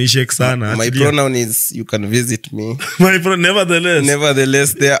 my pronoun is you can visit me. My pronoun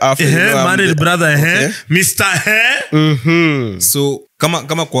nevertheless there after married brother Mr. So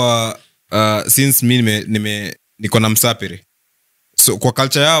kama kwa since mimi niko na msapere. So kwa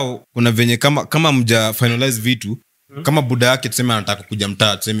culture yao kuna venye kama mja finalize vitu kama buda yake tuseme anataka kuja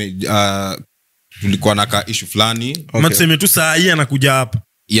mtaa tuseme tulikuwa na issue fulani tuseme tu saa hii anakuja hapa.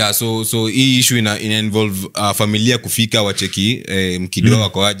 Yeah, so hii issue ina involve familia kufika wacheki mkidoa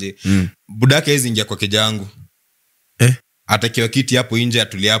wako aje. Budake hizi ingia kwa keja yangu. Atakiwa kiti hapo nje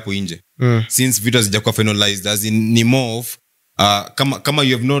atulia hapo nje. Since vitu hazijakuwa finalized as in ni more of kama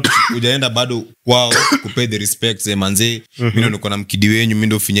you have not hujaenda bado kwao kupay the respect manze mimi niko na mkidi wenyu mimi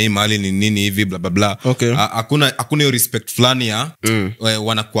ndio finya hii mahali ni nini hivi bla bla bla. Hakuna hiyo respect fulani ya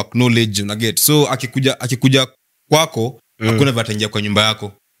wana ku acknowledge una get. So akikuja kwako hakuna vataingia kwa nyumba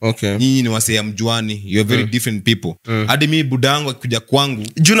yako. Nyinyi ni wasea mjuani. You are very different people. Hadi mimi budangu akikuja kwangu.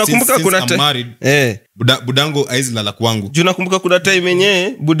 Juu nakumbuka kuna budangu haizi lala kwangu. Juu nakumbuka kuna time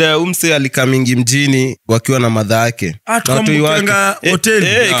yenyewe buda umse alikamingi mjini wakiwa na madha yake. Tukambukenga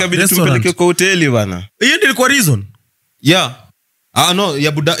hoteli. Ikabidi tumpeleke kwa hoteli bana. Hiyo ndio ilikuwa reason. Yeah. No,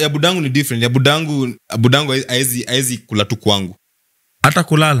 ya budangu ni different. Ya budangu haizi kula tu kwangu. Hata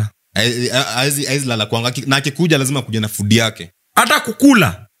kulala. Haizi lala kwangu. Na akikuja lazima kuja na food yake. Hata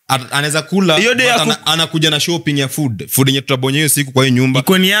kukula anaweza kula anakuja na shopping ya food yenye tutabonye hiyo siku kwa hiyo nyumba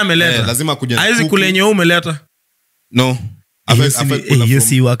iko ni ameleta lazima kuja na haizi kule yenyewe umeleta no hiyo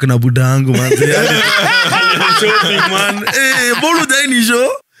si wako na buda yangu manze shopping man bolu daini show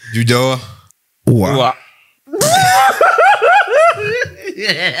jujaoa wa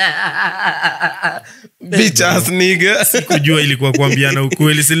bitches nigga sikujua ilikuwa kuambiana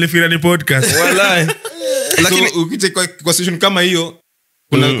ukweli silifikira ni podcast wallahi. Lakini ukicheka kwa situation kama hiyo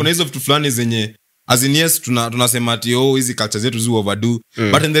kuna hizo vitu fulani zenye as in yes tunasema ati hizi culture zetu zi overdo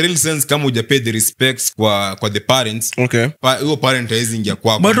but in the real sense kama hujapay the respects kwa the parents huyo parent haizi ingia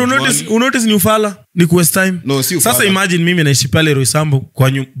kwako. But unotice ni ufala ni waste time. No, si ufala. Sasa imagine mimi naishi pale Roysambu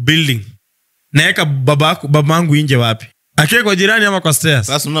kwa building naeka babangu nje wapi akiwa kwa jirani ama kwa stairs.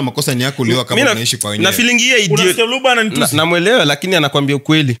 Sasa unaona makosa ni yako leo kama unaishi kwa wenyewe. Na feeling hii idiot. Namuelewa lakini anakuambia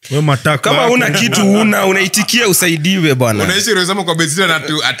ukweli. Wewe mataka. Kama una kitu unaitikia usaidiwe bwana. Unaishi Roysambu kwa bezira na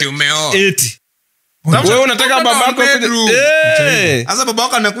ati umeo. Eti. Wewe unataka babako sasa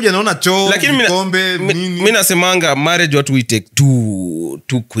babako anakuja naona choo kombe nini. Mimi nasemanga marriage what we take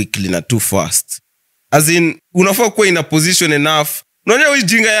too quickly na too fast. As in unafaa kuwa in a position enough. Unaona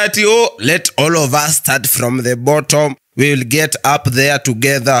ujinga yati let all of us start from the bottom. We will get up there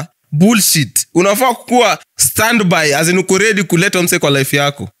together. Bullshit. Unafaa kuwa standby as in uko ready kuleta mse kwa life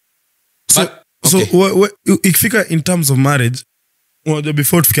yako. So ikifika in terms of marriage,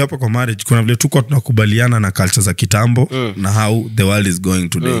 before tufike hapa kwa marriage kuna vile tuko tunakubaliana na culture za kitambo na how the world is going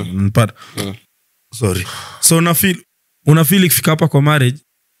today. Sorry. So unafeel ikifika hapa kwa marriage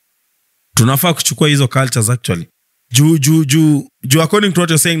tunafaa kuchukua hizo cultures actually. Juu according to what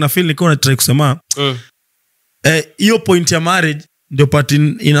you're saying na feel niko na try kusema hiyo point ya marriage ndio part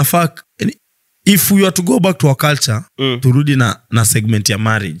inafaa if we are to go back to our culture turudi na segment ya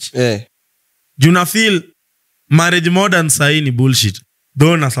marriage. Juu na feel marriage modern sahi ni bullshit.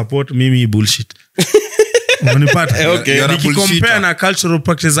 Don't support mimi bullshit. Unanipata? Nikicompare na cultural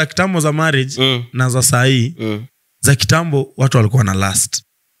practice za kitambo za marriage na za sahi za kitambo watu walikuwa na last.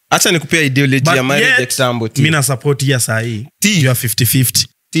 Acha nikupea ideology ya marriage ya kitambo. Mimi na support ya sahi. You are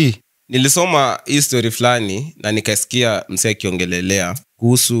 50-50. Nilisoma history fulani na nikasikia msee akiongelelea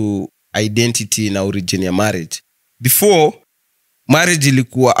kuhusu identity na origin ya marriage. Before marriage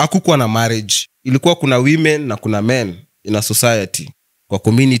hakukuwa na marriage. Ilikuwa kuna women na kuna men in a society. Kwa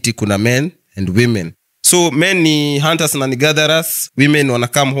community kuna men and women. So men ni hunters na ni gatherers, women wana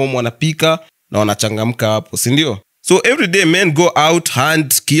come home wanapika na wanachangamka hapo, si ndio? So every day men go out,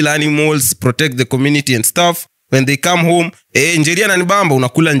 hunt, kill animals, protect the community and stuff. when they come home njeri ananibamba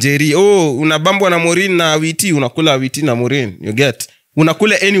unakula njeri, unabambwa na Morin na Witi unakula Witi na Morin, you get,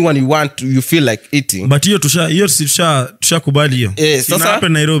 unakula anyone you want, you feel like eating. But hiyo tushakubali hiyo. Sasa hapa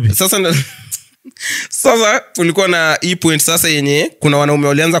Nairobi. Sasa kulikuwa na hii point sasa yenye kuna wanaume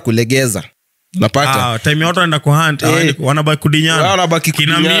walianza kulegeza. Unapata time yote anaenda ku hunt, wanabaki kudinyana. Wanabaki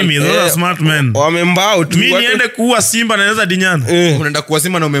kina mimi, those smart men. Wamembao tu. Mimi niende kuua simba na naweza dinyana. Unaenda kuua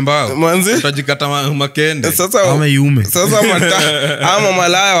simba na umembao. Manzi utajikata makende. Sasa ameume. Sasa ama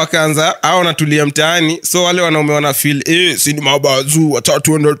malaya wakaanza au natulia mtaani, so wale wanaume wana feel si ni mabazu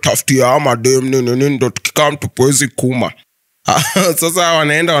watatu ende tafutia ama dem nini ndo tukikam tupoezi kuma. Sasa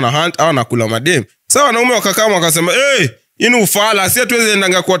wanaenda wana hunt au nakula madem. Sasa wanaume wakakama wakasema inu ufala, si tuweze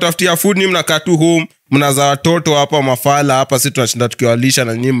endanga kuwatafutia food, ni mnakaa tu home, mnaza watoto hapa mafala hapa, si tunashinda tukiwalisha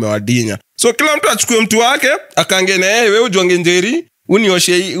na nyinyi mmewadinya. So kila mtu achukue mtu wake, akaangene wewe ujonge njeri,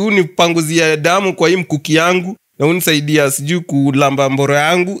 unioshe unipanguzia damu kwa hii mkuki yangu na unisaidia sijui kulamba mboro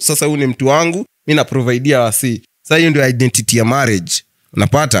yangu, sasa ni mtu wangu, mimi na providea wasi. Sasa hiyo ndio identity ya marriage.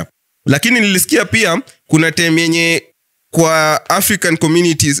 Unapata? Lakini nilisikia pia kuna time yenye kwa African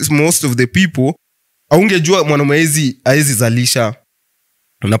communities most of the people aungejua mwanaume hizi zalisha.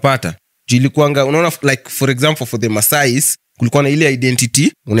 Unapata? Ilikuanga unaona like for example for the Maasais kulikuwa na ile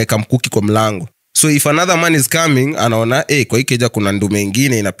identity, unaweka mkuki kwa mlango. So if another man is coming anaona kwa hii keja kuna ndume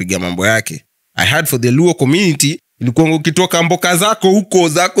nyingine inapiga mambo yake. I heard for the Luo community ilikuwa ukitoka mboka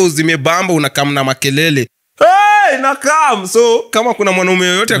zako zimebamba unakamna makelele. Nakam. So kama kuna mwanaume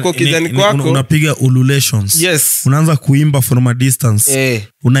yoyote ako kijani kwako unapiga ululations. Yes. Unaanza kuimba from a distance.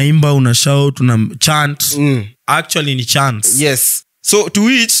 Unaimba, una shout, una chant. Actually ni chants. Yes. So to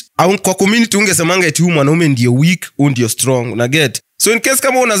which kwa community ungesemanga eti huyu mwanaume ndio weak, huyu ndio strong. Una get? So in case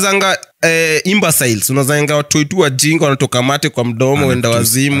kama unazanga imbeciles, unazanga watu tu wajinga wanatoka mate kwa mdomo wenda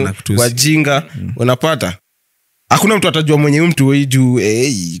wazimu, wajinga, unapata? Hakuna mtu atajua mwenye mtu wewe juu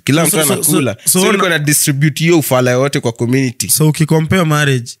kila mtu anakula. So niko na distribute hiyo ufala yote kwa community. So ukicompare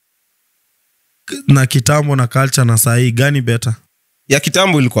marriage na kitambo na culture na saa hii gani better? Ya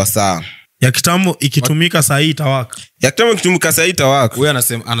kitambo ilikuwa sawa. Ya kitambo ikitumika saa hii itawaka. Ya kitambo ikitumika saa hii itawaka. Wewe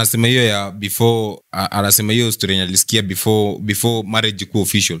anasema hiyo ya before, anasema hiyo story nilisikia before marriage kuwa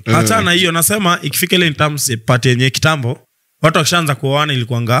official. Hata na hiyo nasema ikifika ile in terms part yenye kitambo watu wakishaanza kuoana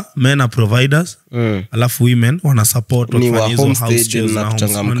ilikuwanga men are providers, alafu women wana support wakifanya hizo house chores na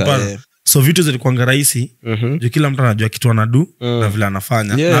kuchangamka. So vitu zilikuwanga rahisi, juu kila mtu anajua kitu anadu na vile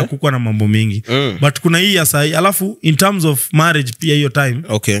anafanya, na hakukuwa na mambo mingi. But kuna hii ya sahi, alafu in terms of marriage pia hiyo time,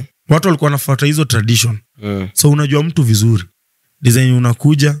 watu walikuwa wanafuata hizo tradition. So unajua mtu vizuri. Design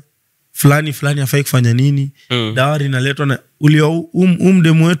unakuja fulani afai kufanya nini, dawari inaletwa na ulio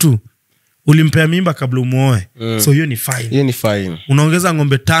mdemu wetu ulimpea mimba kabla umuoe. So hiyo ni fine. Hiyo ni fine. Unaongeza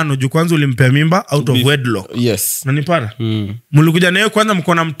ng'ombe 5 juu kwanza ulimpea mimba out of wedlock. Yes. Unanipata? Mlikuja nayo kwanza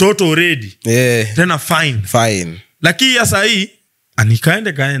mko na mtoto already. Tena fine. Lakini ya saa hii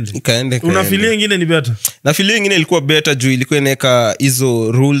kaende. Una feeling nyingine ni better? Na feeling nyingine ilikuwa better juu ilikuwa inaweka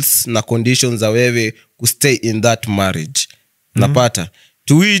hizo rules na conditions za wewe ku stay in that marriage. Napata?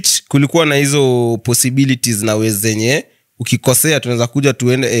 To which kulikuwa na hizo possibilities na wezenye ukikosea tunaweza kuja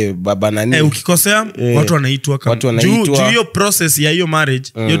tuende baba nani. Ukikosea watu wanaitwa kama. Juu hiyo process ya hiyo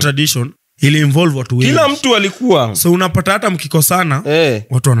marriage, hiyo tradition ili involve watu wengi. Kila mtu alikuwa. So unapata hata mkikosana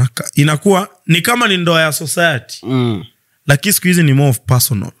watu inakuwa ni kama ni ndoa ya society. Lakini siku hizi ni more of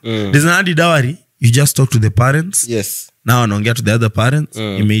personal. There's an added dowry, you just talk to the parents. Yes. Now wanaongea to the other parents.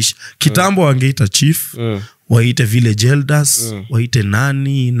 Imeisha. Kitambo wangeita chief, waite village elders, waite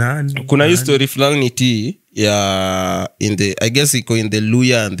nani. Kuna history fulani ya I guess iko in the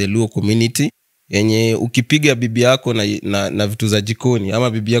Luya and the Luo community yenye ukipiga bibi yako na vitu za jikoni, ama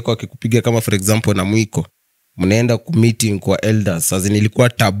bibi yako akikupiga kama for example na mwiko, mnaenda ku meeting kwa elders. Sasa nilikuwa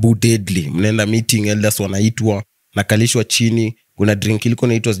taboo deadly. Mnaenda meeting, elders wanaitwa, nakalishwa chini, kuna drink ilikuwa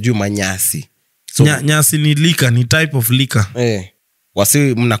inaitwa sijui manyasi. So nyasi ni liquor, ni type of liquor. Wasi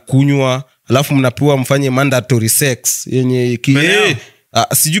mnakunywa, alafu mnapewa mfanye mandatory sex yenye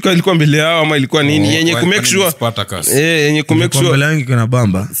sijui kama ilikuwa mbele yao ama ilikuwa nini, yenye ku make sure yenye ku make sure mbele yangu kuna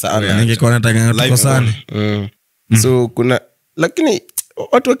bamba sana, ningekuwa nataka tuko sana. So kuna, lakini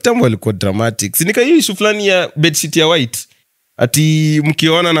watu wa kitambo walikuwa dramatic. Sinika hii issue fulani ya bedsheet ya white, ati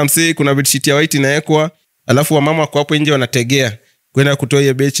mkiona na msee kuna bedsheet ya white inawekwa, alafu wamama kwa hapo nje wanategea kwenda kutoa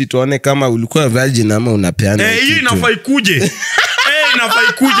hiyo bedsheet waone kama ulikuwa virgin ama unapeana. Hii inafai kuje.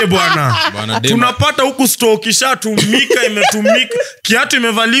 Inafai kuje bwana. Tunapata huku store kishatumika, imetumika, kiatu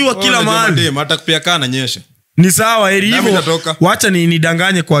imevaliwa kila mahali. Hata kupia kana nyesha. Ni sawa hivyo. Wacha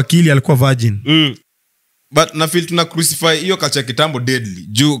nidanganye kwa akili alikuwa virgin. but na feel tuna crucify hiyo culture kitambo deadly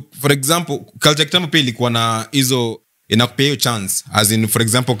juu for example culture kitambo pia ilikuwa na hizo inakupea hiyo chance as in for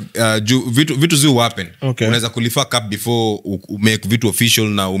example juu vitu zi happen unaweza kulifa up before make vitu official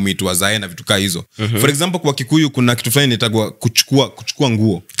na umeet wazae na vitu kaa hizo for example kwa Kikuyu kuna kitu fulani inaitwa kuchukua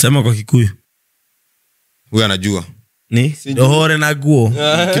nguo. Sema kwa Kikuyu huyo anajua ni dohore na guo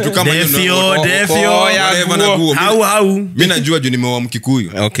kitu kama hiyo defio na guo how mimi najua juu nimeoa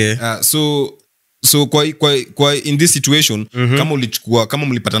Mkikuyu. So kwa in this situation kama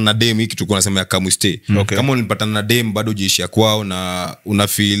mlipatana na dem hiki tulikuwa nasema ya come stay kama mlipatana na dem bado hujaishia kwao na una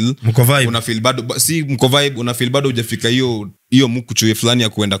feel bado si mko vibe una feel bado hujafika hiyo mkuchue fulani ya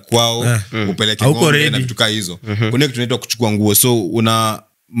kuenda kwao upeleke ngombe na vitu kaa hizo kuna kitu inaitwa kuchukua nguo so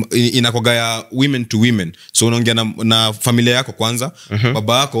inakoga ya women to women so unaongea na familia yako kwanza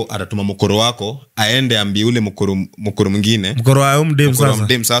baba yako atatuma mkoro wako aende ambie ule mkoro mwingine mkoro wa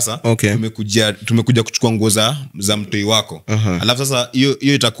mdem sasa tumekuja kuchukua nguo za mtoi wako alafu sasa hiyo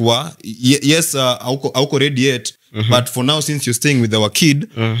itakuwa yes hauko ready yet but for now since you're staying with our kid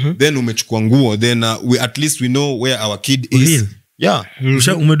then umechukua nguo then at least we know where our kid is. Yeah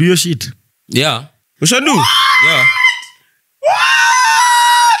umedu hiyo shit ushadu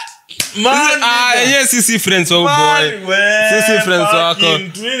sisi friends wako boy sisi friends wako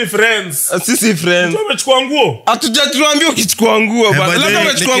sisi friends umechukua nguo hatujatuambia ukichukua nguo bana labda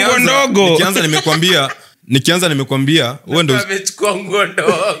umechukua nguo ndogo nikianza nimekwambia wewe ndio umechukua nguo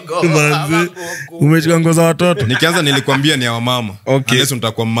ndogo umechukua nguo za watoto nikianza nilikwambia ni ya mama unless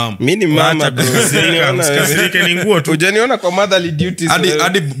utakuwa mama mimi ni mama usikasirike ni nguo tu hujaniona kwa motherly duties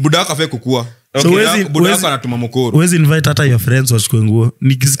hadi budaka afai kukua budaka anatuma mkoro uwezi invite hata your friends wachukue nguo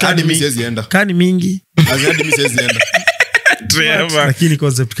hadi mimi siwezi enda kani mingi hadi mimi siwezi enda lakini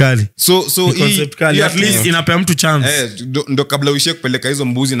concept kali so concept kali at least inapea mtu chance ndo kabla uishie kupeleka hizo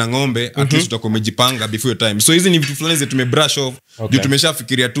mbuzi na ng'ombe at least utakuwa umejipanga before your time so hizi ni vitu fulani zetu tumebrush off juu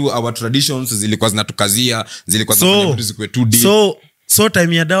tumeshafikiria tu our traditions zilikuwa zinatukazia zilikuwa zinafanya vitu zikuwe 2D so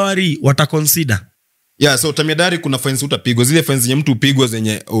time ya dawari wataconsider so time ya dawari kuna fines utapigwa zile fines zenye mtu upigwa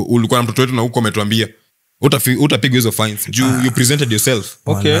zenye ulikuwa na mtoto wetu na huko umetuambia utapigwa hizo fines juu you presented yourself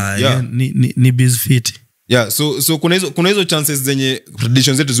ni busy fit so kuna hizo chances zenye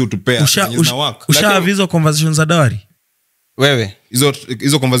traditions zetu zitupea usha hizo conversations za dawari wewe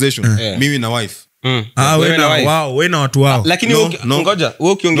hizo conversation mimi na wife wewe na watu wao lakini ngoja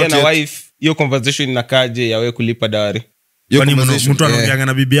wewe ukiongea na wife hiyo conversation inakaje ya wewe kulipa dawari mtu anaongea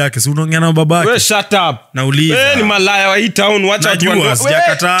na bibi yake si unaongea na baba yake wewe shut up nauliza wewe ni malaya wa hii town wacha watu wangu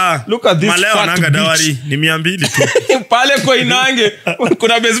sijakataa look at this malaya anaanga dawari ni 200 tu pale kwa Inange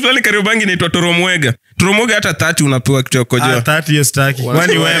kuna base fulani karibu bangi inaitwa Toromwega hata 30 unapewa kitu ya kojoa 30 hiyo staki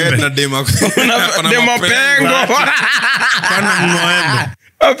wani wembe na demo pengo kana mnoembe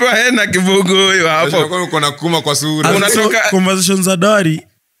hapo hena kibugu huyo hapo uko na kuma kwa sura unatoka conversations za dawari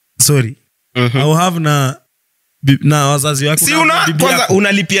sorry au have na wazazi wako si kwanza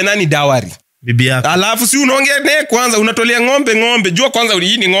unalipia nani dawari bibi yako alafu si unaongea naye kwanza unatolea ng'ombe jua kwanza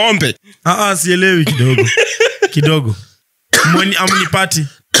hii ni ng'ombe sielewi kidogo mwani amnipati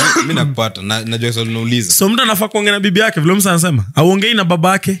mimi nakupata najua swali unauliza so mtu anafaa kuongea na bibi yake vile msa anasema auongei na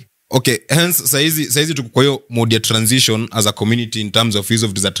baba yake hence saizi tuko kwa hiyo mode ya transition as a community in terms of use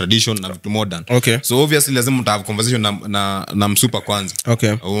of the tradition na vitu modern so obviously lazima mtahave conversation na msupa kwanza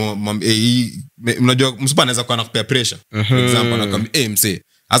unajua msupa anaweza kuwa anakupea pressure for example anakuambia msee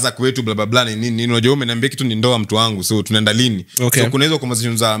hasa kwetu bla bla bla nini unajua umeniambia kitu ni ndoa mtu wangu so tunaenda lini so kuna hizo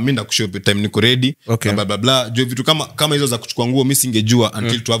conversation za mimi ndakushop time niko ready bla bla bla juu vitu kama hizo za kuchukua nguo mimi singejua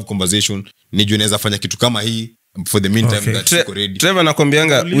until to have conversation nijue naweza fanya kitu kama hii for the meantime that niko ready. Trevor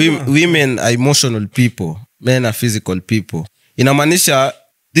nakwambianga women are emotional people, men are physical people. Inamaanisha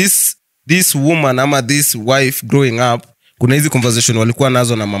this woman ama this wife growing up kuna hizi conversation walikuwa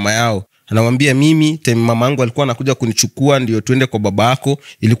nazo na mama yao. Anamwambia mimi time mama yangu alikuwa anakuja kunichukua ndio tuende kwa baba yako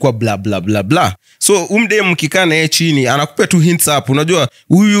ilikuwa bla bla bla bla. So umdem mkikaa na yeye chini anakupea tu hints up. Unajua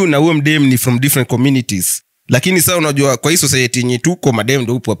huyu na huyo mdem ni from different communities. Lakini sasa unajua kwa hii society yenye tuko madem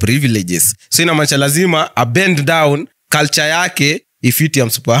ndio upo privileges. So inamaanisha lazima a bend down culture yake ifiti ya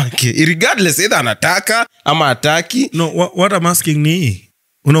msupa wake. Regardless either anataka ama hataki. No, what I'm asking ni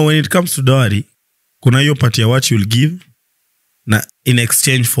when it comes to dowry kuna hiyo part ya what you'll give na in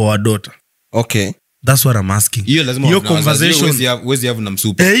exchange for a daughter. Okay. That's what I'm asking. Hiyo conversation wezi have na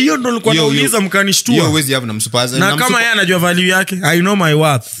msupa. Hiyo ndo nilikuwa nauliza mkanishtua. Hiyo wezi have na msupa. Na kama yeye anajua value yake, I know my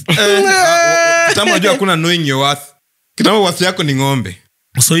worth. Kama unajua kuna knowing your worth. Kama worth yako ni ng'ombe.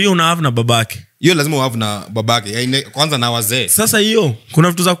 So hiyo una have na babake. Hiyo lazima have na babake. Kwanza na wazee. Sasa hiyo kuna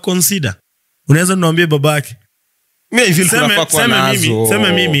vitu za kuconsider. Unaweza niambie babake. Mimi feel kunafaa kwa nazo. Sema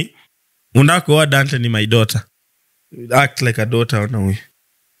mimi Unako Dante ni my daughter. Act like a daughter ona huyu.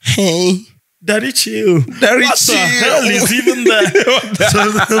 Hey, Daddy chill. What the hell is even there?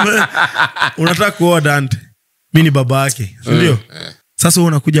 Unataka kuoa Dante. Mimi ni baba yake. Ndio. Sasa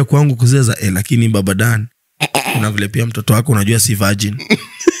unakuja kwangu kuzeza lakini baba Dan. Una vile pia mtoto wako unajua si virgin.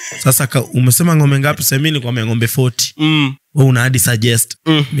 Sasa umesema ng'ombe ngapi? Sasa mimi ni kwa ng'ombe 40. Wewe una hadi suggest.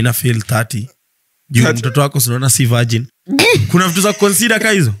 Mimi na feel 30. Juu mtoto wako unaona si virgin. Kuna vitu za consider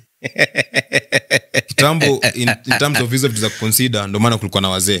ka hizo. Kitambo in terms of hizo vitu za consider, ndio maana kulikuwa na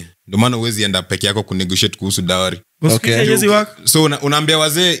wazee. Ndio maana uwezi enda peke yako kunegotiate kuhusu dowry. Okay. So unaambia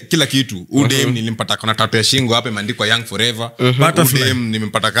wazee kila kitu. Udem nilimpata kuna tatu ya shingo hapa imeandikwa young forever. Udem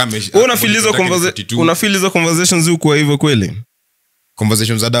nimempata kama una feel hizo conversations huko hivyo kweli?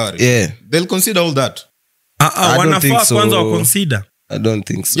 Conversations za dowry. Yeah. They'll consider all that. Wanafaa kwanza wa consider. I don't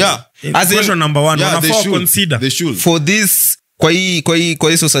think so. Yeah. As question number 1, wanafaa consider. They should. For this kwa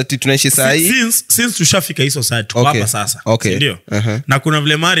hii society tunaishi saa hii. Since tushafika hii society hapa sasa. Okay. Ndio. Na kuna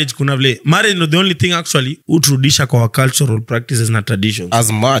vile marriage no the only thing actually utrudisha kwa cultural practices na traditions. As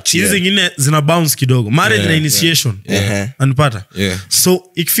much. Hizi zingine zina bounce kidogo. Marriage na initiation. Unapata? So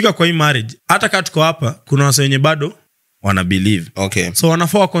ikifika kwa hii marriage, hata kama tuko hapa kuna wase wenye bado wana believe. Okay. So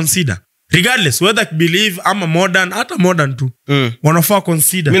wanafaa consider. Regardless whether believe ama modern, hata modern tu. Wanafaa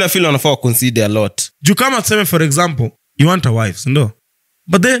consider. Mimi na feel wanafaa consider a lot. Juu kama tuseme for example, you want a wife, ndo?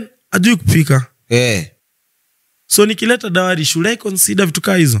 But then ajui kupika. So nikileta dowry, should I consider vitu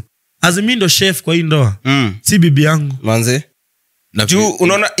kaa hizo? Azimi ndo chef kwa hii ndoa. Si bibi yangu. Manze. Juu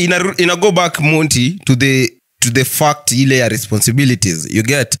unaona ina go back Monty to the fact ile ya responsibilities. You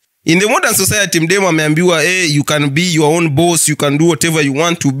get? In the modern society mdemo ameambiwa you can be your own boss, you can do whatever you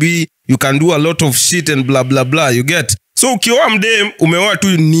want to be, you can do a lot of shit and blah blah blah, you get? So ukioa mdem umeoa tu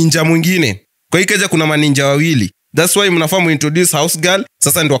ninja mwingine. Kwa hii keja kuna maninja wawili. That's why mnafaa muintroduce house girl,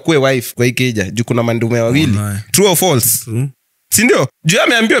 sasa ndo akue wife kwa hii keja. Juu kuna mandume wawili. True or false? Si ndio? Juu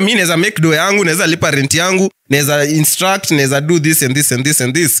ameambiwa mimi naweza make do yangu, naweza lipa rent yangu, naweza instruct, naweza do this and this and this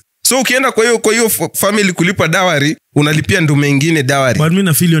and this. So ukienda kwa hiyo family kulipa dowry, unalipia ndume nyingine dowry. But mimi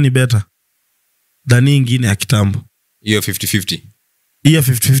na feel ni better than nyingine ya kitambo. Hiyo 50-50. Hiyo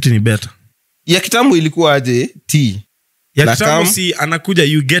 50-50 ni better. Ya kitambo ilikuwa aje? Ya kitambo si anakuja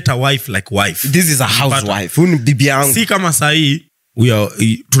you get a wife like wife. This is a housewife. Huni bibi yangu. Si kama sahi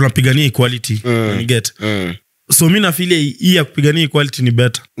tunapigania equality. You get. So mimi na feel hii ya kupigania equality ni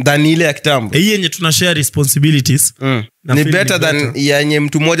better than ile ya kitambo. Hii yenye tuna share responsibilities ni better than yenye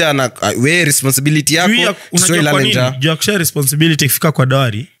mtu mmoja ana wewe responsibility yako. Unajua kwa nini? Juu share responsibility ikifika kwa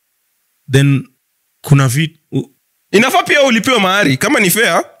dowry, then kuna inafaa pia ulipewe mahari kama ni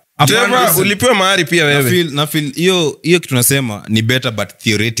fair. Tena ulipewe mahari pia wewe. Na feel hiyo kitu tunasema ni better but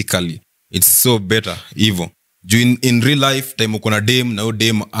theoretically it's so better hivyo. Juu in real life time uko na dem na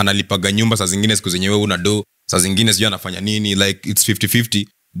dem analipaga nyumba saa zingine siku zenye wewe una do, saa zingine sijui anafanya nini, like it's 50-50.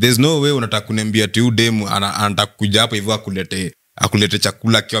 There's no way unataka kuniambia tu dem anataka kuja hapa hivyo akulete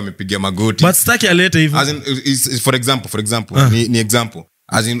chakula akiwa amepiga magoti. But staki alete hivyo. As in for example ni example.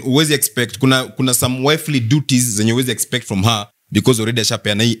 As in uwezi expect kuna some wifely duties zenye uwezi expect from her because already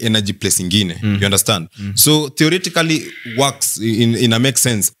ashapeana hii energy place ingine. You understand? So theoretically works in a make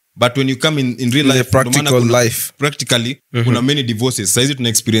sense. But when you come in real life, practically kuna many divorces. Saizi tuna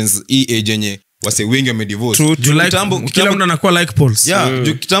experience hii age yenye wase wengi wamedivorce. Kila mtu anakuwa like Pauls. Yeah,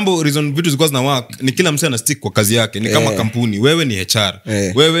 kitambo reason vitu zilikuwa zina work ni kila mtu ana stick kwa kazi yake. Ni kama kampuni, wewe ni HR.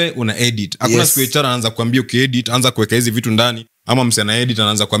 Wewe una edit. Hakuna siku HR anaanza kuambia ukiedit, anza kuweka hizi vitu ndani. Ama mse ana edit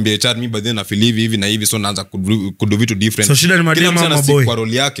anaanza kuambia HR mimi by then na feel hivi na hivi, so naanza kudo vitu different. So shida ni madem ama boy kwa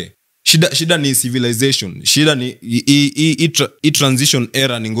role yake. Shida ni civilization. Shida ni i transition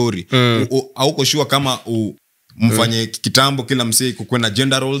era ni ngori. Hauko sure kama mfanye kitambo kila msee kukuwe na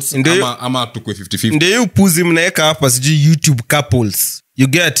gender roles ama tukue 50-50. Ndio upuzi mnaeka hapa siji YouTube couples. You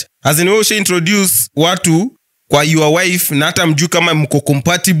get? As in wewe introduce watu kwa your wife na hata mjui kama mko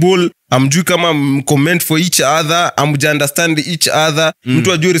compatible, amjui kama mko meant for each other, amja understand each other,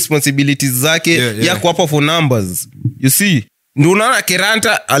 mtu ajue responsibilities zake, yako hapa for numbers. You see? Ndio unaona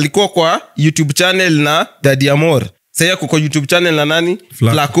Keranta alikuwa kwa YouTube channel na Daddy Amor. Sasa yako kwa YouTube channel na nani?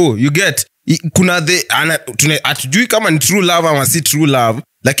 Flaco. You get? Kuna atujui kama ni true love ama si true love,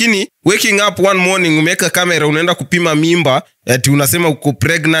 lakini waking up one morning umeweka kamera unaenda kupima mimba ati unasema uko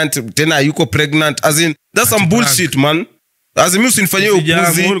pregnant tena yuko pregnant, as in that's some bullshit man. As in usinifanyie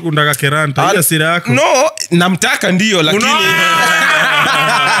upuzi. Unataka Keranta hiyo siri yako. No, namtaka ndio lakini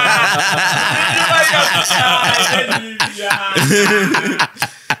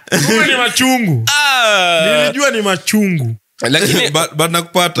ni machungu. Nilijua ni machungu. lakini but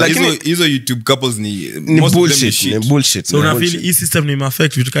nakupata hizo YouTube couples ni bullshit. So unafeel hii system ni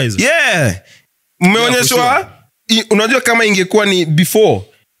affect vitu kaizo. Mmeonyeshwa unajua kama ingekuwa ni before,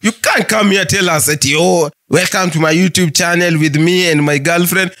 you can't come here tell us that welcome to my YouTube channel with me and my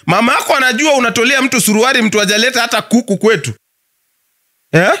girlfriend. Mama yako anajua unatolea mtu suruari, mtu ajaleta hata kuku kwetu.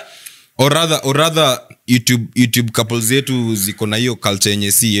 Or rather YouTube couples zetu ziko na hiyo culture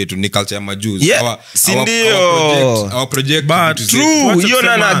yenye si yetu, ni culture ya majuzi. Our project but true, hiyo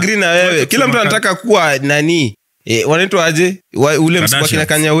na agree na wewe. Kila mtu anataka kuwa nani? Wanaitwa aje? Ule msipaki kina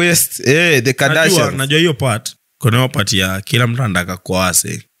Kanye West, the Kardashians. Najua hiyo part. Kuna hiyo part ya kila mtu anataka kuwa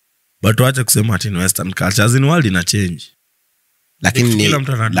wase. But waache kusema ati western culture as in world ina change.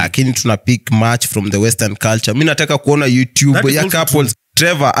 Lakini tuna pick much from the western culture. Mimi nataka kuona YouTube ya couples.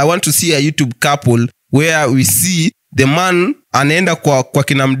 Trevor, I want to see a YouTube couple where we see the man anaenda kwa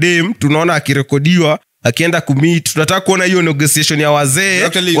kina mdem, tunaona akirekodiwa akienda kumeet. Tunataka kuona hiyo negotiation ya wazee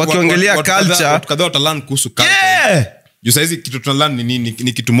wakiongelea culture. Tukadha watalan kuhusu culture. Juu saizi kitu tunalan ni nini,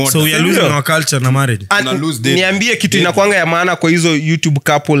 ni kitu moja. So we are losing our culture na marriage. Niambie kitu inakuanga ya maana kwa hizo YouTube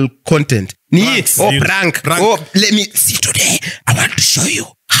couple content. Ni prank. Let me see today. I want to show you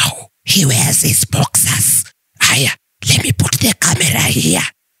how he wears his boxers. Haya, let me put the camera here.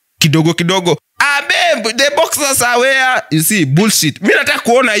 Kidogo. Babe, the boxers are where? You see, bullshit. Mimi nataka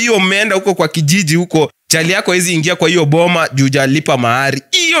kuona hiyo mmeenda huko kwa kijiji huko. Chali yako hizi ingia kwa hiyo boma juu hujalipa mahari.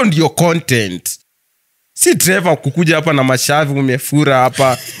 Hiyo ndio content. Si Trevor kukuja hapa na mashavu umefura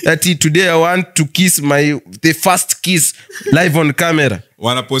hapa. Ati today I want to kiss the first kiss live on camera.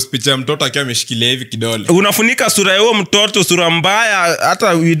 Wanapost picha mtoto akiwa ameshikilia hivi kidole. Unafunika sura yao mtoto, sura mbaya, hata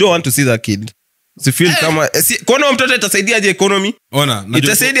we don't want to see that kid. Si feel kama kwa mtoto itasaidia aje economy?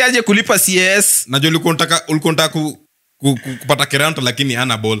 Itasaidia aje kulipa CS? Najua ulikuwa unataka kupata keranta lakini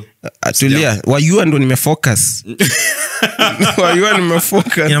hana ball. Tulia, wayua ndo nimefocus.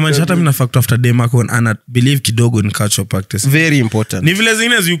 Inamaanisha hata mimi nafaa kutafuta demo ana believe kidogo in cultural practice. Very important. Ni vile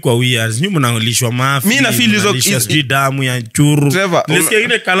zingine ziko weird. Nyinyi mnalishwa mafi. Mimi na feel hizo damu ya churu. Nisikia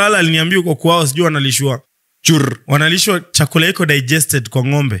ile Kalala aliniambia uko kwao sijui wanalishwa chur. Wanalishwa chakula iko digested kwa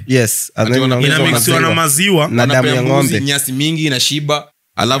ng'ombe. Yes, inamixiwa na maziwa na damu ya ng'ombe. Nyasi mingi na shiba.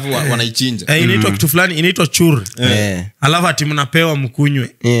 Alafu wanaichinja. Inaitwa kitu fulani, inaitwa chur. Alafu ati mnapewa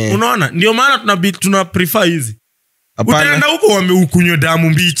mkunywe. Unaona? Ndio maana tuna prefer hizi. Utaenda huko wameukunywa damu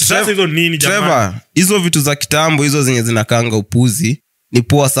mbichi. Sasa hizo nini jamani? Trevor, hizo vitu za kitambo hizo zenye zinakanga upuzi ni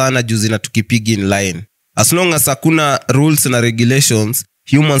poa sana juu zinatukipigi in line. As long as hakuna rules na regulations,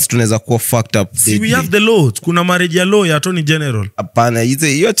 humans tunaweza kuwa fucked up. See, we have the law. Kuna marriage ya law ya Attorney General. Hapana,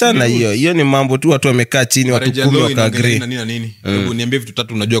 hiyo chana hiyo ni mambo tu watu wamekaa chini watu 10 wakaagree. Nini? Hebu niambie vitu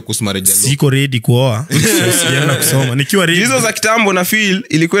tatu unajua kuhusu marriage ya law. Siko ready kuoa. Sijaenda kusoma. Nikiwa ready. Hizo za kitambo na feel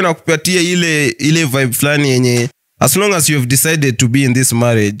ilikuwa inakupatia ile vibe fulani yenye as long as you have decided to be in this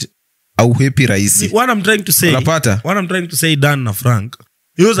marriage au happy rahisi. What I'm trying to say Dan na Frank,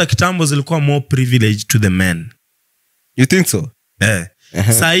 hiyo za kitambo zilikuwa more privilege to the men. You think so?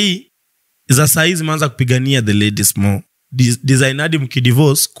 Sahi zimeanza kupigania the ladies more. Designadi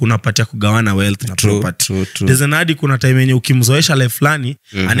mkidivorce kuna patia kugawana wealth na property. Designadi kuna time yenye ukimzoesha life fulani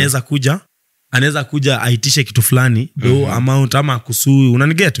anaweza kuja aitishe kitu fulani do amount ama kusui,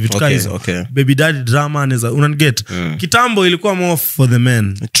 unaniget vitu kama hizo. Baby daddy drama anaweza unaniget. Kitambo ilikuwa more for the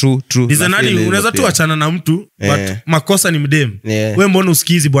men. True. Designadi unaweza tu achana na mtu but makosa ni mdem. Wewe mbona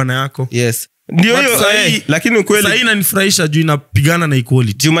usikizi bwana yako? Yes. Ndio hiyo lakini ukweli sasa inanifurahisha juu inapigana na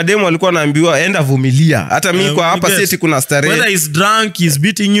equality. Juu mademo walikuwa wanaambiwa enda vumilia. Hata mimi kwa hapa sisi kuna starehe. Whether is drunk, is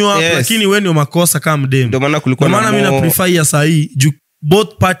beating you up, lakini wewe ndio makosa kama mdemo. Ndio maana kulikuwa na mimi na prefer ya sahi juu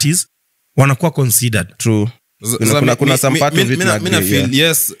both parties wanakuwa considered. True. Kuna some part of it na mimi feel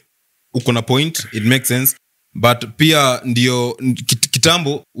yes uko na point, it makes sense, but pia ndio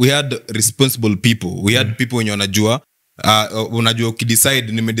kitambo we had responsible people. We had people wenye wanajua unajua ukidecide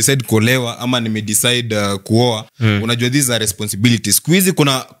nimedecide kuolewa ama nimedecide kuoa, unajua these are responsibilities. Squeeze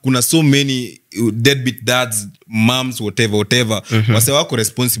kuna so many deadbeat dads, moms, whatever wase wako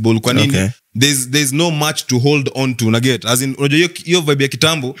responsible. Kwa nini? There's no much to hold on to, unaget, as in unajua hiyo vibe ya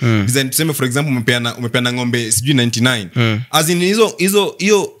kitambo design. Tuseme for example umepeana ng'ombe sijui 99 as in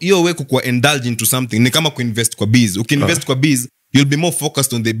hiyo wewe kwa indulge into something ni kama kuinvest kwa biz. Ukiinvest kwa biz you'll be more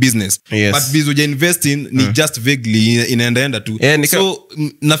focused on the business. But biz uja invest in ni just vaguely inaenda tu. So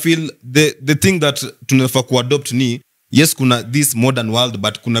na feel the thing that tunafaa kuadopt ni yes kuna this modern world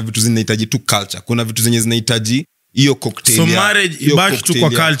but kuna vitu zinahitaji tu culture. Kuna vitu zenye zinahitaji hiyo cocktail. So marriage ibaki tu kwa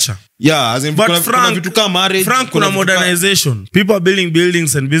culture. Yeah, as in kuna vitu kama marriage. Frank kuna modernization. People are building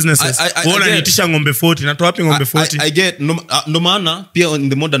buildings and businesses. Wala nitisha ng'ombe 40. Natoa wapi ng'ombe 40? I get no maana pia in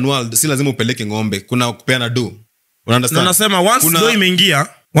the modern world si lazima upeleke ng'ombe. Kuna kupeana do. Understand? Nasema once do imeingia,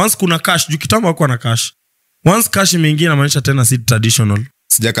 once kuna cash, juu kitambo hakuwa na cash. Once cash imeingia inamaanisha tena si traditional.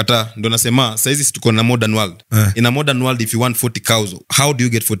 Sijakataa, ndo nasema saizi tuko na modern world. In a modern world, if you want 40 cows, how do you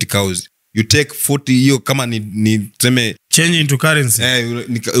get 40 cows? You take 40 hiyo kama ni tuseme change into currency.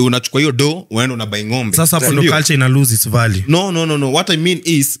 Unachukua hiyo do unaenda unabai ng'ombe. Sasa hapo ndo culture ina lose its value. No. What I mean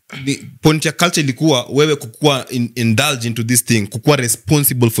is the point ya culture ilikuwa wewe kukua indulge into this thing, kukua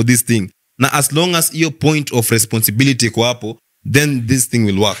responsible for this thing. Na as long as your point of responsibility iko hapo, then this thing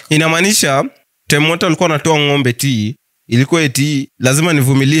will work. Inamaanisha temoto alikuwa anatoa ng'ombe tii, ilikuwa eti lazima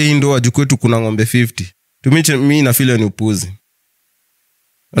nivumilie hii ndoa juu kwetu kuna ng'ombe 50. Mimi na feel ni upuzi.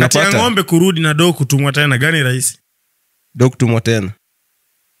 Unapata ng'ombe kurudi na dog kutumwa tena gani rahisi? Dog kutumwa tena.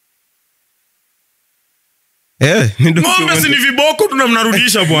 Ng'ombe si ni viboko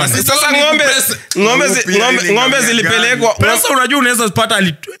tunamnarudisha bwana. Sasa ng'ombe zilipelekwa. Pesa unajua unaweza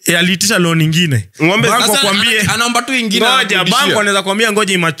kupata aliitisha loan nyingine. Ng'ombe sasa kwambie anaomba tu nyingine. Ngoja banko anaweza kwambia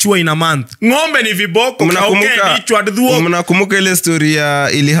ngoja imachua ina month. Ng'ombe ni viboko. Mnakumbuka ile story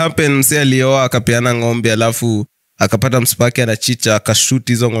ya ili happen mse alioa akapeana ng'ombe alafu akapata msipake anachicha akashoot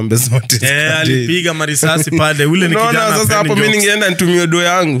hizo ng'ombe zote. Alipiga marisasi pale ule ni kijana. Naona sasa hapo mimi ningeenda nitumie do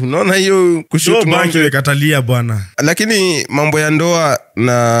yangu. Naona hiyo kushoot ng'ombe ikatalia bwana. Lakini mambo ya ndoa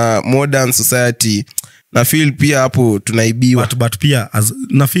na modern society na feel pia hapo tunaibiwa. But pia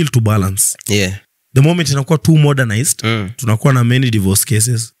na feel to balance. Yeah. The moment inakuwa too modernized, tunakuwa na many divorce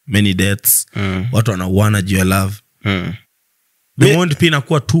cases, many deaths. Watu wanauana juu ya love. The moment pia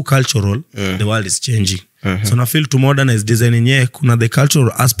inakuwa too cultural, the world is changing. So na feel to modernize design yenyewe kuna the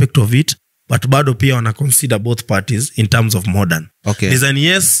cultural aspect of it, but bado pia wana consider both parties in terms of modern. Okay. Design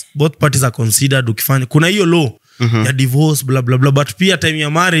yes, both parties are considered ukifanya. Kuna hiyo law ya divorce blah blah blah, but pia time ya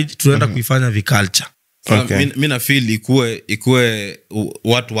marriage tunaenda kuifanya viculture. Okay. Mimi na feel ikue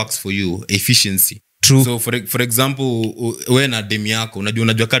what works for you, efficiency. True. So for example, wewe na demu yako,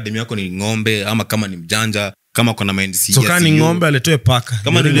 unajua kama demu yako ni ng'ombe ama kama ni mjanja, kama kuna mind si. So kama ni ng'ombe aletoe paka.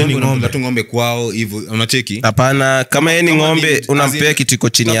 Kama ni ng'ombe tu ng'ombe kwao hivyo unacheki. Hapana, kama yeye ni ng'ombe unampea kitiko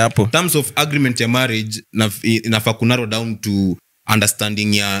chini hapo. Terms of agreement ya marriage inafaa kunarrow down to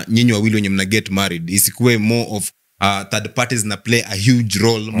understanding ya nyinyi wawili wenye mna get married. Isikuwe more of third parties na play a huge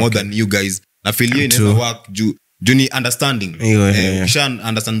role more than you guys. Na feel you never work juni understanding. Ukisha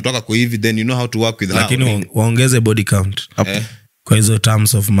understand mtoka kwa hivi then you know how to work with her. Lakini waongeze body count. Kwa hizo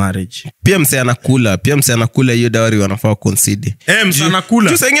terms of marriage. Pia mse anakula hiyo dowry wanafaa consider. Mse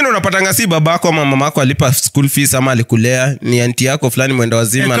anakula. Tu sengine unapatanga si babako ama mamako alipa school fees ama alikulea, ni auntie yako fulani mwenda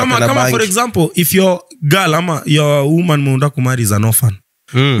wazima na kama bank. For example, if your girl ama your woman mwenda kumari is an orphan.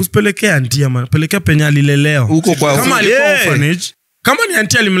 Usipelekea auntie ama pelekea penye alilelewa. Kama alikuwa orphanage, kama ni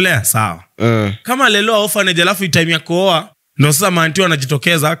auntie alimlea sawa. Kama alelewa orphanage alafu time ya kuoa ndio sasa maanti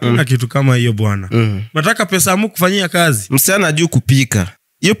wanajitokeza hakuna kitu kama hiyo bwana. Nataka pesa amu kufanyia kazi. Msichana ajui kupika.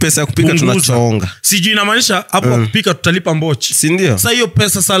 Hiyo pesa ya kupika tunachonga. Sijui inamaanisha hapo kupika tutalipa mbochi. Si ndio? Sasa hiyo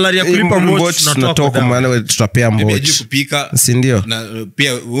pesa salary ya kulipa mbochi tunatoa kwa maana tutapea mbochi. Unajua kupika. Si ndio? Na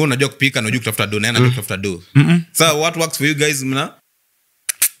pia wewe unajua kupika na unajua kutafuta dough na unajua kutafuta dough. Sasa what works for you guys mna?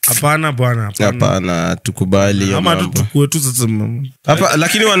 Hapana bwana, hapana tukubali ama tukue tu sasa. Hapa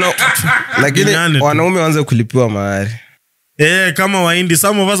lakini wanaume waanze kulipiwa mahari. Kama waindi,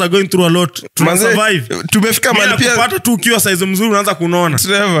 some of us are going through a lot to survive. Tumefika mahali pia kupata tu ukiwa size mzuri unaanza kunona.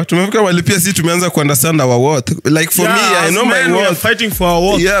 Trevor, tumefika mahali pia sisi tumeanza ku understand our worth. Like for me, I know my worth. We are fighting for our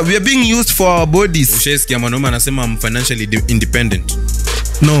worth. Yeah, we are being used for our bodies. Ushesikia mwanaume anasema I'm financially independent.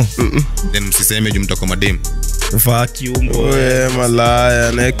 No. Then msiseme juu mtako madem. Faa kiumbo.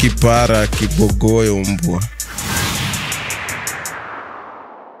 Malaya na kipara kibogoyo mbwa.